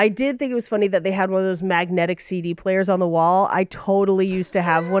it. I did think it was funny that they had one of those magnetic CD players on the wall. I totally used to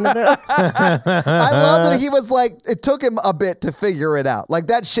have one of those. I love that he was like, it took him a bit to figure it out. Like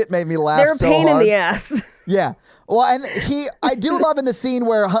that shit made me laugh so hard. They're a pain in the ass. Yeah. Well, and I do love in the scene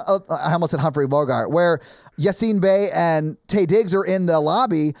where, I almost said Humphrey Bogart, where Yassine Bey and Tay Diggs are in the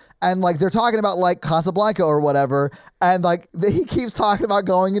lobby and like they're talking about like Casablanca or whatever. And like he keeps talking about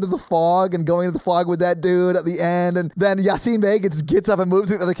going into the fog and going into the fog with that dude at the end. And then Yassine Bey gets up and moves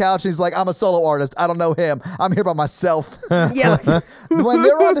to the couch and he's like, I'm a solo artist. I don't know him. I'm here by myself. Yeah. Like, when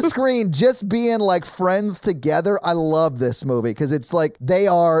they're on the screen, just being like friends together, I love this movie because it's like they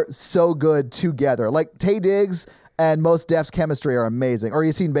are so good together. Like Tay Diggs and Mos Def's chemistry are amazing. Or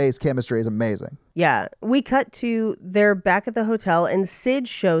Yassine Bey's chemistry is amazing. Yeah. We cut to they're back at the hotel and Sid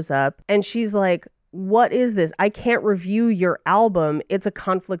shows up and she's like, what is this? I can't review your album. It's a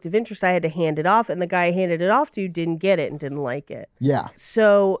conflict of interest. I had to hand it off. And the guy I handed it off to didn't get it and didn't like it. Yeah.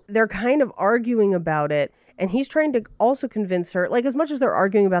 So they're kind of arguing about it. And he's trying to also convince her, like, as much as they're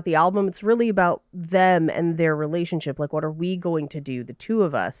arguing about the album, it's really about them and their relationship. Like, what are we going to do, the two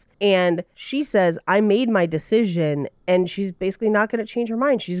of us? And she says, I made my decision, and she's basically not going to change her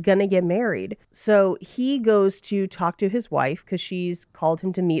mind. She's going to get married. So he goes to talk to his wife because she's called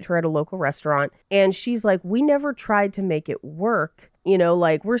him to meet her at a local restaurant. And she's like, we never tried to make it work.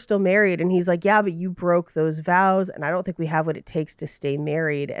 Like, we're still married. And he's like, yeah, but you broke those vows. And I don't think we have what it takes to stay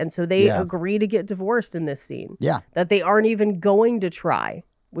married. And so they agree to get divorced in this scene. Yeah. That they aren't even going to try,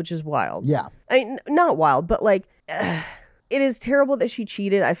 which is wild. Yeah. I mean, not wild, but like, it is terrible that she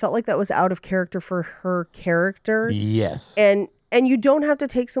cheated. I felt like that was out of character for her character. Yes. And you don't have to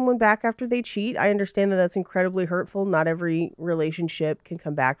take someone back after they cheat. I understand that that's incredibly hurtful. Not every relationship can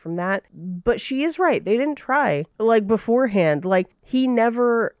come back from that. But she is right. They didn't try. Like beforehand, like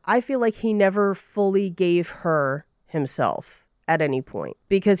I feel like he never fully gave her himself at any point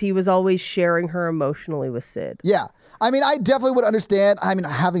because he was always sharing her emotionally with Sid. Yeah. I mean, I definitely would understand. I mean,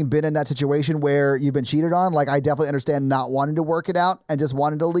 having been in that situation where you've been cheated on, like I definitely understand not wanting to work it out and just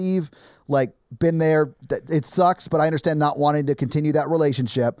wanting to leave. Like, been there. It sucks, but I understand not wanting to continue that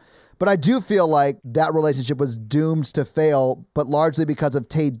relationship. But I do feel like that relationship was doomed to fail, but largely because of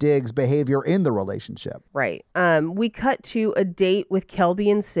Taye Diggs' behavior in the relationship. Right. We cut to a date with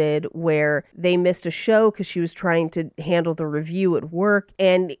Kelby and Sid where they missed a show because she was trying to handle the review at work.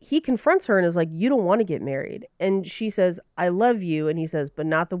 And he confronts her and is like, you don't want to get married. And she says, I love you. And he says, but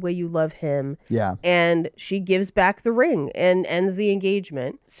not the way you love him. Yeah. And she gives back the ring and ends the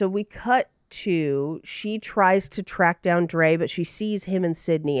engagement. So we cut to, she tries to track down Dre, but she sees him and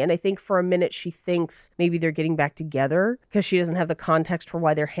Sydney. And I think for a minute she thinks maybe they're getting back together because she doesn't have the context for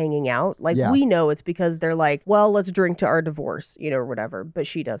why they're hanging out. Like, we know it's because they're like, well, let's drink to our divorce, or whatever. But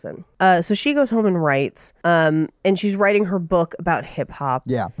she doesn't. So she goes home and writes. And she's writing her book about hip hop.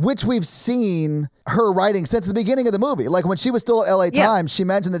 Yeah. Which we've seen her writing since the beginning of the movie. Like when she was still at LA Times, she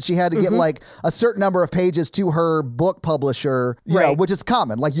mentioned that she had to get like a certain number of pages to her book publisher, you know, which is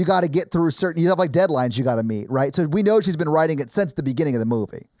common. Like you got to get through you have like deadlines you got to meet, right? So we know she's been writing it since the beginning of the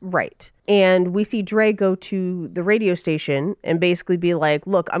movie. Right. And we see Dre go to the radio station and basically be like,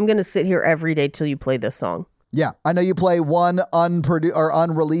 look, I'm going to sit here every day till you play this song. Yeah, I know you play one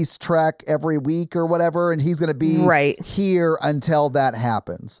unreleased track every week or whatever, and he's going to be here until that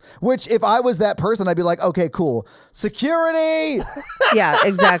happens. Which, if I was that person, I'd be like, okay, cool. Security! Yeah,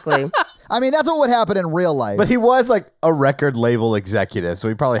 exactly. I mean, that's what would happen in real life. But he was like a record label executive, so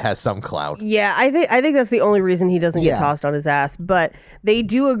he probably has some clout. Yeah, I think that's the only reason he doesn't get tossed on his ass. But they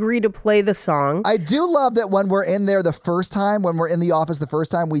do agree to play the song. I do love that when we're in there the first time, when we're in the office the first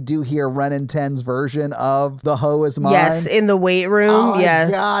time, we do hear Renan 10's version of The Hoe Is Mine. Yes, in the weight room. Oh,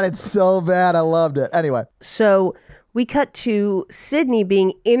 God, it's so bad. I loved it. Anyway. So we cut to Sydney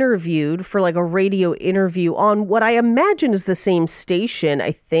being interviewed for like a radio interview on what I imagine is the same station,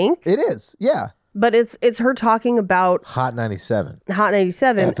 I think. It is, yeah. But it's her talking about Hot 97. Hot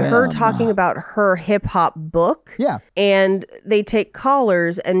 97. FM. Her talking about her hip hop book. Yeah. And they take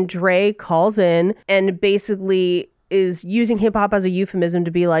callers and Dre calls in and basically is using hip hop as a euphemism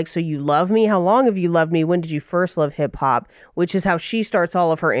to be like, so you love me? How long have you loved me? When did you first love hip hop? Which is how she starts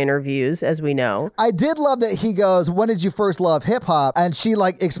all of her interviews, as we know. I did love that he goes, when did you first love hip hop? And she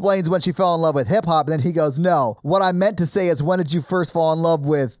like explains when she fell in love with hip hop. And then he goes, no, what I meant to say is when did you first fall in love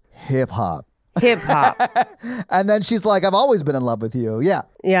with hip hop? Hip hop. And then she's like, I've always been in love with you. Yeah.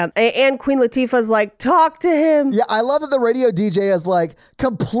 Yeah. And Queen Latifah's like, talk to him. Yeah. I love that the radio DJ is like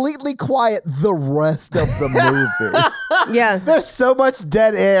completely quiet the rest of the movie. Yeah. There's so much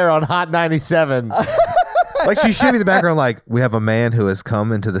dead air on Hot 97. Like she should be in the background like, we have a man who has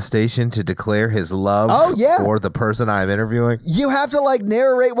come into the station to declare his love for the person I'm interviewing. You have to like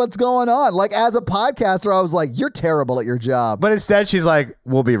narrate what's going on. Like as a podcaster, I was like, you're terrible at your job. But instead she's like,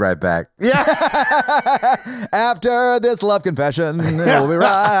 we'll be right back. Yeah. After this love confession, we'll be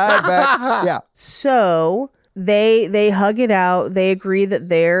right back. Yeah. So they hug it out. They agree that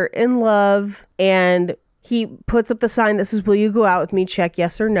they're in love and he puts up the sign that says, will you go out with me? Check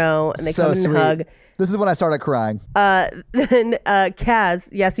yes or no. And they come in and hug. This is when I started crying. Then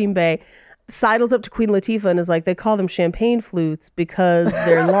Kaz, Yassine Bey, sidles up to Queen Latifah and is like, they call them champagne flutes because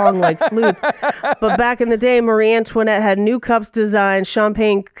they're long like flutes. But back in the day, Marie Antoinette had new cups designed,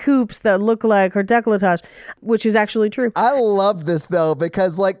 champagne coupes that look like her décolletage, which is actually true. I love this though,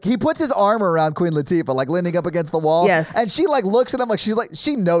 because like he puts his arm around Queen Latifah, like leaning up against the wall. Yes. And she like looks at him like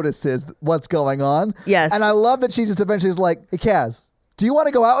she notices what's going on. Yes. And I love that she just eventually is like, hey, Kaz, do you want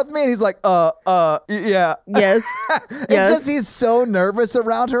to go out with me? And he's like, yeah. Yes. It's just he's so nervous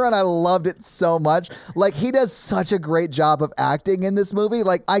around her, and I loved it so much. Like, he does such a great job of acting in this movie.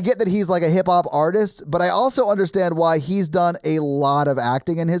 Like, I get that he's like a hip-hop artist, but I also understand why he's done a lot of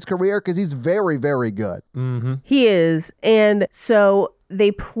acting in his career, because he's very, very good. Mm-hmm. He is. And so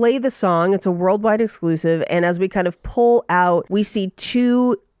they play the song. It's a worldwide exclusive. And as we kind of pull out, we see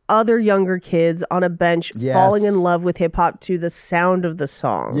two other younger kids on a bench falling in love with hip hop to the sound of the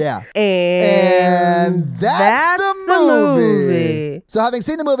song. Yeah. And that's the movie. So having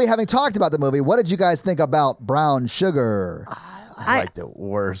seen the movie, having talked about the movie, what did you guys think about Brown Sugar? I like the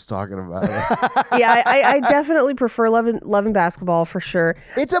worst talking about it. Yeah, I definitely prefer Love and Basketball for sure.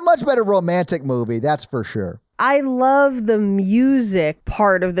 It's a much better romantic movie, that's for sure. I love the music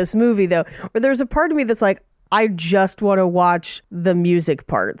part of this movie though, where there's a part of me that's like, I just want to watch the music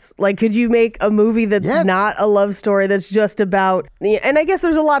parts. Like, could you make a movie that's not a love story, that's just about... And I guess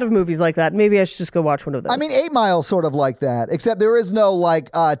there's a lot of movies like that. Maybe I should just go watch one of those. I mean, 8 Mile's sort of like that, except there is no,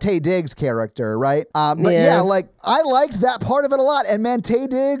 like, Taye Diggs character, right? But yeah, like, I liked that part of it a lot. And man, Taye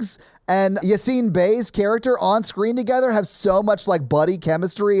Diggs and Yassine Bey's character on screen together have so much, like, buddy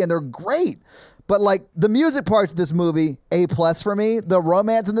chemistry, and they're great. But like the music parts of this movie, A+ for me. The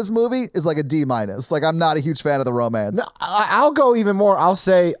romance in this movie is like a D-. Like I'm not a huge fan of the romance. No, I'll go even more. I'll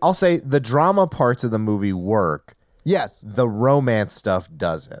say the drama parts of the movie work. Yes. The romance stuff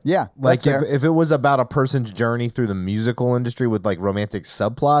doesn't. Yeah. Like if it was about a person's journey through the musical industry with like romantic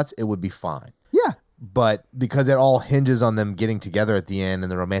subplots, it would be fine. Yeah. But because it all hinges on them getting together at the end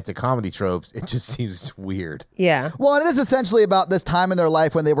and the romantic comedy tropes, it just seems weird. Yeah. Well, it is essentially about this time in their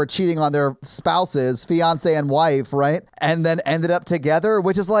life when they were cheating on their spouses, fiance and wife, right? And then ended up together,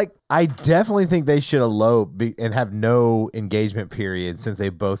 which is like... I definitely think they should elope and have no engagement period since they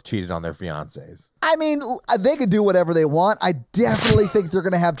both cheated on their fiancés. I mean, they could do whatever they want. I definitely think they're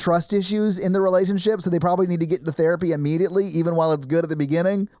going to have trust issues in the relationship, so they probably need to get into therapy immediately, even while it's good at the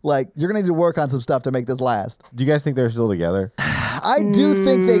beginning. Like, you're going to need to work on some stuff to make this last. Do you guys think they're still together? I do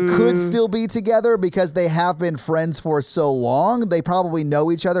think they could still be together because they have been friends for so long. They probably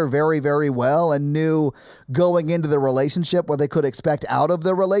know each other very, very well and knew going into the relationship what they could expect out of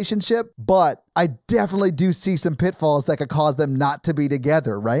the relationship. But I definitely do see some pitfalls that could cause them not to be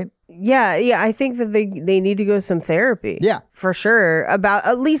together, right? Yeah, I think that they need to go to some therapy. Yeah. For sure. About,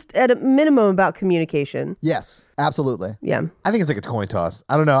 at least at a minimum, about communication. Yes, absolutely. Yeah. I think it's like a coin toss.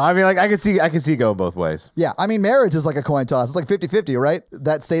 I don't know. I mean, like I can see it going both ways. Yeah, I mean, marriage is like a coin toss. It's like 50-50, right?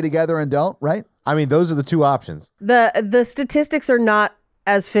 That stay together and don't, right? I mean, those are the two options. The statistics are not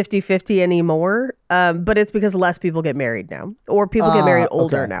as 50-50 anymore, but it's because less people get married now, or people get married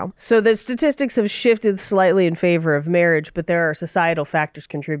older now. So the statistics have shifted slightly in favor of marriage, but there are societal factors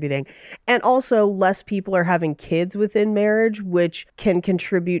contributing. And also less people are having kids within marriage, which can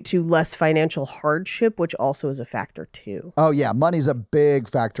contribute to less financial hardship, which also is a factor too. Oh yeah, money's a big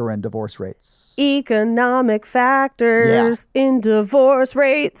factor in divorce rates. Economic factors in divorce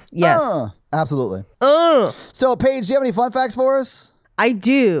rates. Yes. Absolutely. So Paige, do you have any fun facts for us? I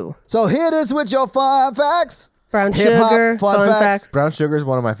do. So hit us with your fun facts. Brown Hip-hop sugar, fun facts. Brown sugar is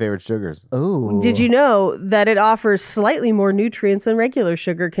one of my favorite sugars. Ooh. Did you know that it offers slightly more nutrients than regular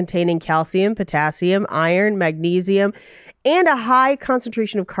sugar, containing calcium, potassium, iron, magnesium, and a high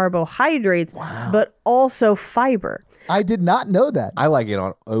concentration of carbohydrates, but also fiber? I did not know that. I like it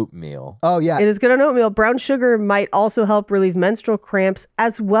on oatmeal. Oh, yeah. It is good on oatmeal. Brown sugar might also help relieve menstrual cramps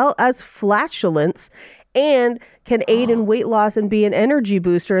as well as flatulence, and can aid in weight loss and be an energy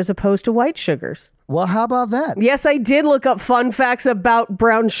booster as opposed to white sugars. Well, how about that? Yes, I did look up fun facts about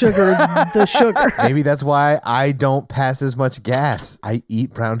brown sugar, the sugar. Maybe that's why I don't pass as much gas. I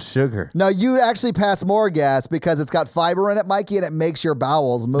eat brown sugar. No, you actually pass more gas because it's got fiber in it, Mikey, and it makes your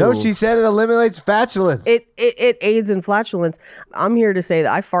bowels move. No, she said it eliminates flatulence. It aids in flatulence. I'm here to say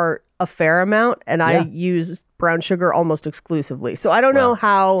that I fart a fair amount, and I use brown sugar almost exclusively. So I don't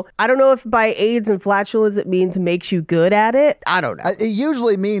know if by aids and flatulence it means makes you good at it. I don't know. It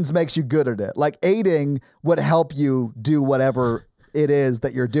usually means makes you good at it. Like aiding would help you do whatever it is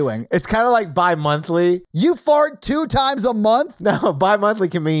that you're doing. It's kind of like bi-monthly. You fart 2 times a month? No, bi-monthly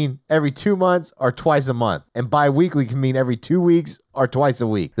can mean every 2 months or twice a month. And bi-weekly can mean every 2 weeks or twice a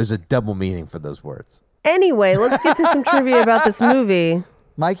week. There's a double meaning for those words. Anyway, let's get to some trivia about this movie.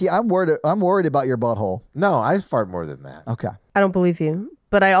 Mikey, I'm worried about your butthole. No, I fart more than that. Okay. I don't believe you,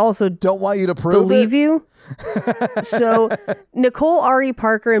 but I also don't want you to prove believe it. You. So Nicole Ari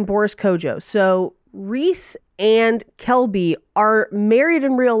Parker and Boris Kodjoe. So Reese and Kelby are married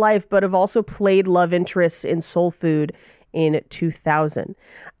in real life, but have also played love interests in Soul Food in 2000.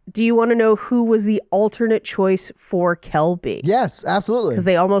 Do you want to know who was the alternate choice for Kelby? Yes, absolutely. Because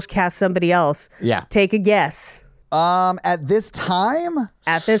they almost cast somebody else. Yeah. Take a guess. At this time?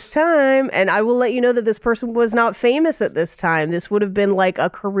 At this time. And I will let you know that this person was not famous at this time. This would have been like a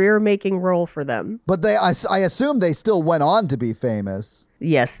career-making role for them. But I assume they still went on to be famous.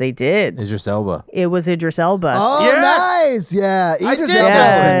 Yes, they did. Idris Elba. It was Idris Elba. Oh, nice. Yeah. Idris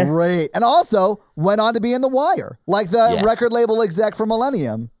Elba was great. And also went on to be in The Wire, like the record label exec for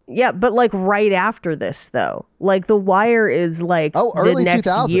Millennium. Yeah, but like right after this, though. Like The Wire is like the next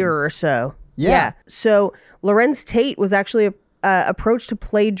 2000s. year or so. Yeah. So Lorenz Tate was actually approached to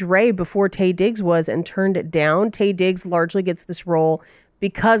play Dre before Taye Diggs was and turned it down. Taye Diggs largely gets this role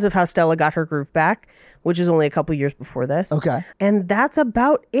because of how Stella got her groove back, which is only a couple years before this. Okay. And that's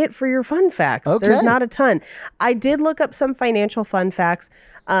about it for your fun facts. Okay. There's not a ton. I did look up some financial fun facts.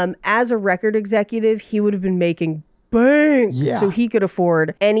 As a record executive, he would have been making bank, so he could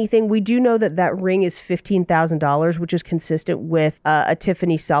afford anything. We do know that ring is $15,000, which is consistent with a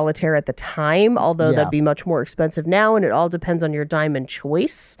Tiffany solitaire at the time, although that'd be much more expensive now, and it all depends on your diamond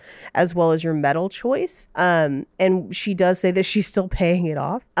choice as well as your metal choice. And she does say that she's still paying it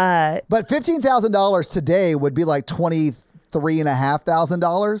off. But $15,000 today would be like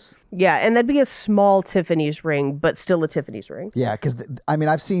 $23,500. Yeah, and that'd be a small Tiffany's ring, but still a Tiffany's ring. Yeah, because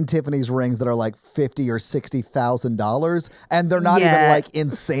I've seen Tiffany's rings that are like $50,000 or $60,000, and they're not even like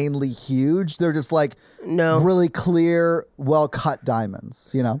insanely huge. They're just like really clear, well cut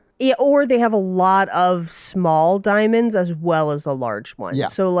diamonds. Yeah, or they have a lot of small diamonds as well as a large one. Yeah.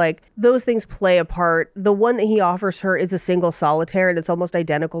 So like those things play a part. The one that he offers her is a single solitaire, and it's almost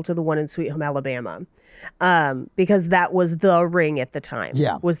identical to the one in Sweet Home Alabama. Because that was the ring at the time.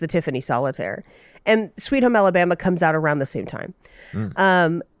 Yeah. Was the Tiffany solitaire. And Sweet Home Alabama comes out around the same time.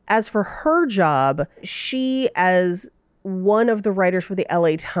 As for her job, she, as one of the writers for the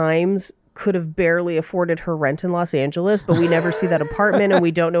LA Times, could have barely afforded her rent in Los Angeles, but we never see that apartment and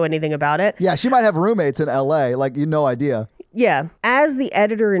we don't know anything about it. Yeah, she might have roommates in LA, like no idea. Yeah. As the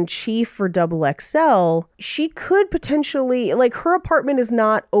editor-in-chief for XXL, she could potentially, like, her apartment is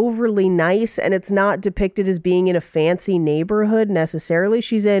not overly nice and it's not depicted as being in a fancy neighborhood necessarily.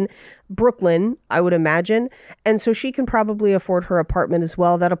 She's in Brooklyn, I would imagine. And so she can probably afford her apartment as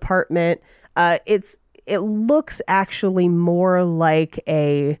well. That apartment, it looks actually more like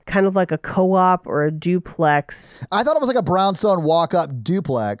a kind of like a co-op or a duplex. I thought it was like a brownstone walk-up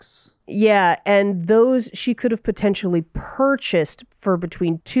duplex. Yeah, and those she could have potentially purchased for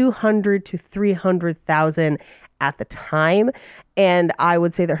between $200,000 to $300,000 at the time, and I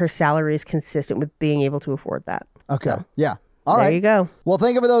would say that her salary is consistent with being able to afford that. Okay, so, yeah. All right. There you go. Well,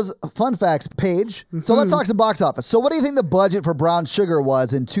 thank you for those fun facts, Paige. So let's talk some box office. So what do you think the budget for Brown Sugar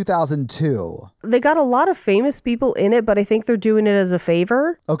was in 2002? They got a lot of famous people in it, but I think they're doing it as a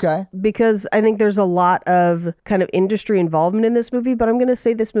favor. Okay. Because I think there's a lot of kind of industry involvement in this movie, but I'm going to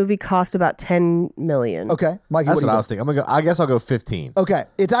say this movie cost about $10 million. Okay. Mikey, That's what I was thinking. I guess I'll go 15. Okay.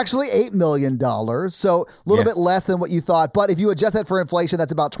 It's actually $8 million, so a little bit less than what you thought. But if you adjust that for inflation,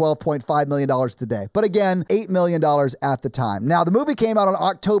 that's about $12.5 million today. But again, $8 million at the time. Now, the movie came out on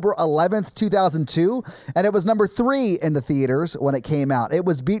October 11th, 2002, and it was number 3 in the theaters when it came out. It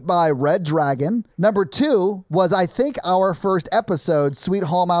was beat by Red Dragon. Number 2 was, I think, our first episode, Sweet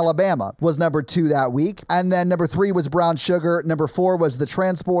Home Alabama, was number 2 that week. And then number 3 was Brown Sugar. Number 4 was The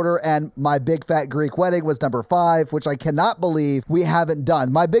Transporter, and My Big Fat Greek Wedding was number 5, which I cannot believe we haven't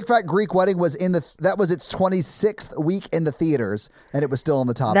done. My Big Fat Greek Wedding was that was its 26th week in the theaters, and it was still in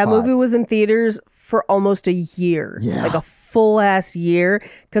the top 5. That movie was in theaters for almost a year. Yeah. Like a full ass year,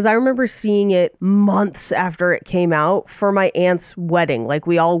 because I remember seeing it months after it came out for my aunt's wedding. Like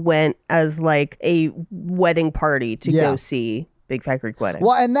we all went as like a wedding party to go see Big Fat Greek Wedding.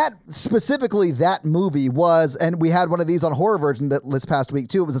 Well, and that specifically, that movie was, and we had one of these on Horror Virgin this past week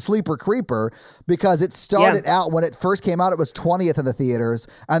too. It was a sleeper creeper because it started out when it first came out, it was 20th in the theaters.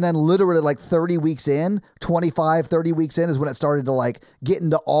 And then literally like 30 weeks in, 30 weeks in is when it started to like get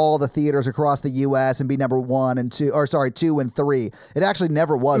into all the theaters across the US and be number 2 and 3. It actually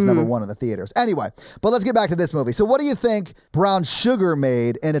never was number 1 in the theaters. Anyway, but let's get back to this movie. So what do you think Brown Sugar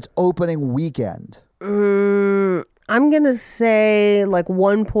made in its opening weekend? I'm going to say like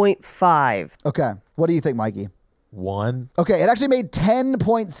 1.5. Okay. What do you think, Mikey? 1. Okay, it actually made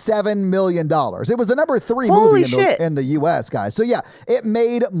 $10.7 million. It was the number 3 movie in the U.S., guys. So yeah, it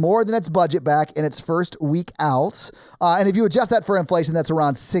made more than its budget back in its first week out. And if you adjust that for inflation, that's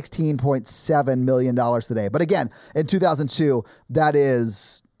around $16.7 million today. But again, in 2002, that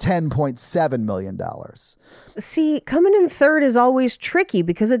is $10.7 million. See, coming in third is always tricky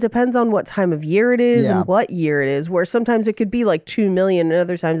because it depends on what time of year it is and what year it is, where sometimes it could be like 2 million and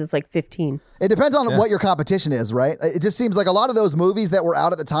other times it's like 15. It depends on what your competition is, right? It just seems like a lot of those movies that were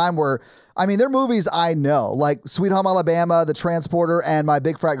out at the time were, I mean, they're movies I know, like Sweet Home Alabama, The Transporter, and My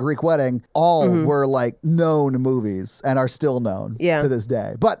Big Fat Greek Wedding, all were like known movies and are still known to this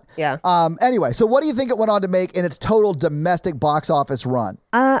day. But anyway, so what do you think it went on to make in its total domestic box office run?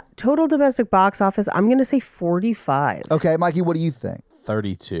 Total domestic box office, I'm going to say 45. Okay, Mikey, what do you think?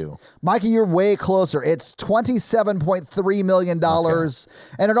 32. Mikey, you're way closer. It's $27.3 million.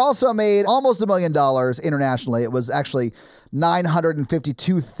 And it also made almost $1 million internationally. It was actually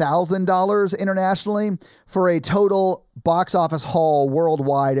 $952,000 internationally for a total box office haul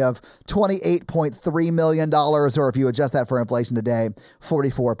worldwide of $28.3 million, or if you adjust that for inflation today,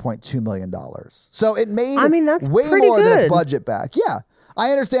 $44.2 million. So it made that's way pretty more than its good. budget back. Yeah.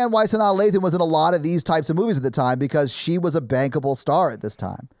 I understand why Sanaa Lathan was in a lot of these types of movies at the time because she was a bankable star at this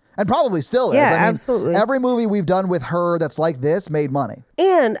time. And probably still is. Yeah, absolutely. Every movie we've done with her that's like this made money.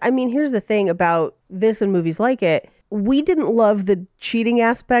 And, I mean, here's the thing about this and movies like it. We didn't love the cheating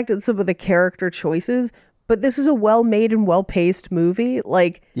aspect and some of the character choices, but this is a well-made and well-paced movie.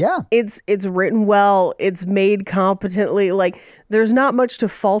 Like, it's written well, it's made competently. Like, there's not much to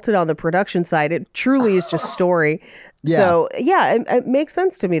fault it on the production side. It truly is just story. So, it makes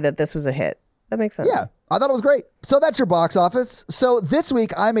sense to me that this was a hit. That makes sense. Yeah, I thought it was great. So that's your box office. So this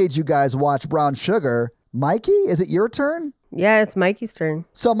week, I made you guys watch Brown Sugar. Mikey, is it your turn? Yeah, it's Mikey's turn.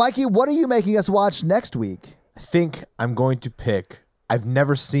 So, Mikey, what are you making us watch next week? I think I'm going to pick, I've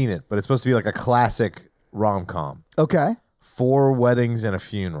never seen it, but it's supposed to be like a classic rom-com. Okay. 4 Weddings and a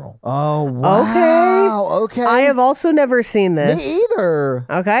Funeral. Oh, wow. Okay. I have also never seen this. Me either.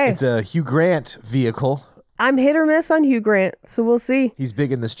 Okay. It's a Hugh Grant vehicle. I'm hit or miss on Hugh Grant, so we'll see. He's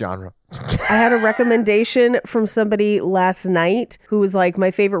big in this genre. I had a recommendation from somebody last night who was like, my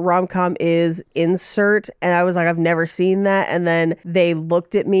favorite rom-com is Insert. And I was like, I've never seen that. And then they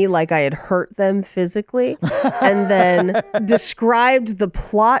looked at me like I had hurt them physically and then described the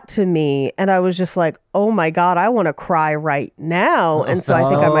plot to me. And I was just like, oh my God, I want to cry right now. And so I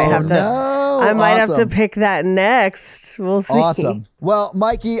think I might have to... I might have to pick that next. We'll see. Awesome. Well,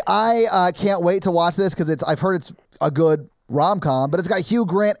 Mikey, I can't wait to watch this because I've heard it's a good rom-com, but it's got Hugh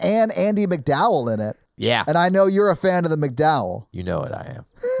Grant and Andie MacDowell in it. Yeah. And I know you're a fan of the MacDowell. You know it, I am.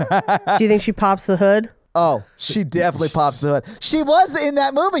 Do you think she pops the hood? Oh, she definitely pops the hood. She was in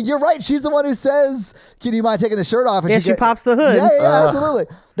that movie. You're right. She's the one who says, can you mind taking the shirt off? And she pops the hood. Yeah, absolutely.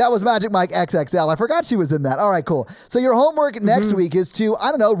 That was Magic Mike XXL. I forgot she was in that. All right, cool. So your homework next week is to, I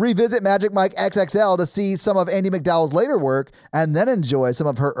don't know, revisit Magic Mike XXL to see some of Andie MacDowell's later work and then enjoy some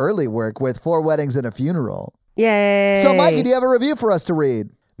of her early work with 4 Weddings and a Funeral. Yay. So, Mikey, do you have a review for us to read?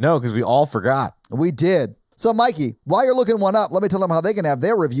 No, because we all forgot. We did. So, Mikey, while you're looking one up, let me tell them how they can have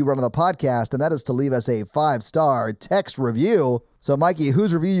their review run on the podcast, and that is to leave us a 5-star text review. So, Mikey,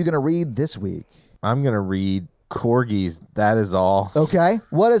 whose review are you going to read this week? I'm going to read Corgi's That Is All. Okay.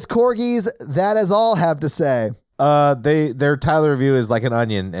 What does Corgi's That Is All have to say? Their Tyler review is like an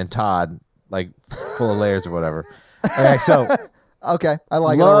onion and Todd, like full of layers or whatever. Okay, so... Okay, I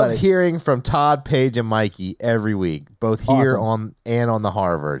like it already. already. Love hearing from Todd, Paige, and Mikey every week, both here on the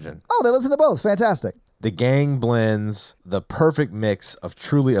horror version. Oh, they listen to both. Fantastic. The gang blends the perfect mix of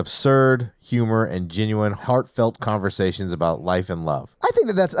truly absurd humor and genuine, heartfelt conversations about life and love. I think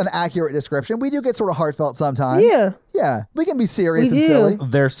that's an accurate description. We do get sort of heartfelt sometimes. Yeah. Yeah, we can be serious and silly.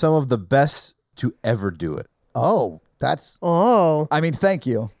 They're some of the best to ever do it. Oh, that's... Oh. I mean, thank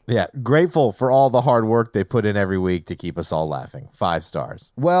you. Yeah, grateful for all the hard work they put in every week to keep us all laughing. 5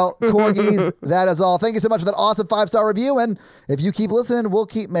 stars. Well, Corgis, that is all. Thank you so much for that awesome 5-star review. And if you keep listening, we'll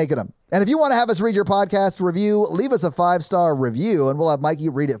keep making them. And if you want to have us read your podcast review, leave us a 5-star review and we'll have Mikey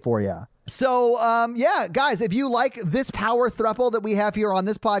read it for you. So, yeah, guys, if you like this power throuple that we have here on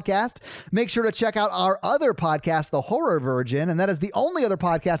this podcast, make sure to check out our other podcast, The Horror Virgin. And that is the only other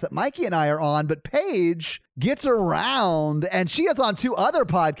podcast that Mikey and I are on. But Paige gets around and she is on 2 other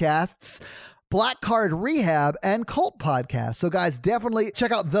podcasts, Black Card Rehab and Cult Podcast. So, guys, definitely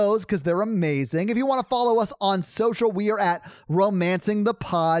check out those because they're amazing. If you want to follow us on social, we are at Romancing the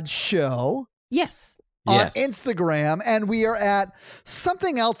Pod Show. Yes. On Instagram, and we are at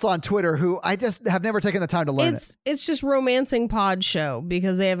something else on Twitter who I just have never taken the time to learn It's just Romancing Pod Show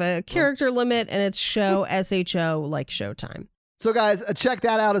because they have a character limit and it's show SHO like Showtime. So guys, check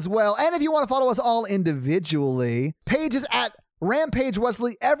that out as well. And if you want to follow us all individually, Paige is at Rampage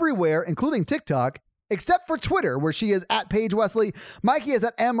Wesley everywhere, including TikTok, except for Twitter, where she is at Paige Wesley. Mikey is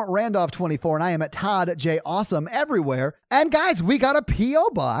at MRandolph24, and I am at Todd J. Awesome everywhere. And guys, we got a P.O.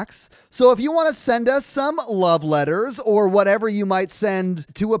 box. So if you want to send us some love letters or whatever you might send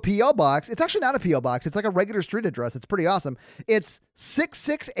to a P.O. box, it's actually not a P.O. box. It's like a regular street address. It's pretty awesome. It's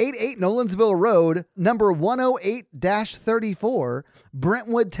 6688 Nolensville Road, number 108-34,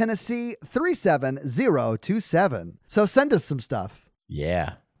 Brentwood, Tennessee, 37027. So send us some stuff.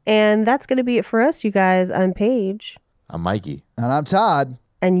 Yeah. And that's going to be it for us, you guys. I'm Paige. I'm Mikey. And I'm Todd.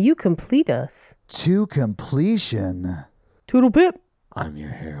 And you complete us. To completion. Toodle pip. I'm your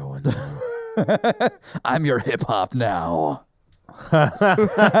heroine. I'm your hip hop now. Bye,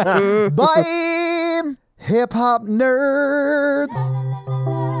 hip hop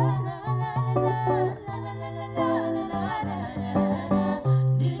nerds.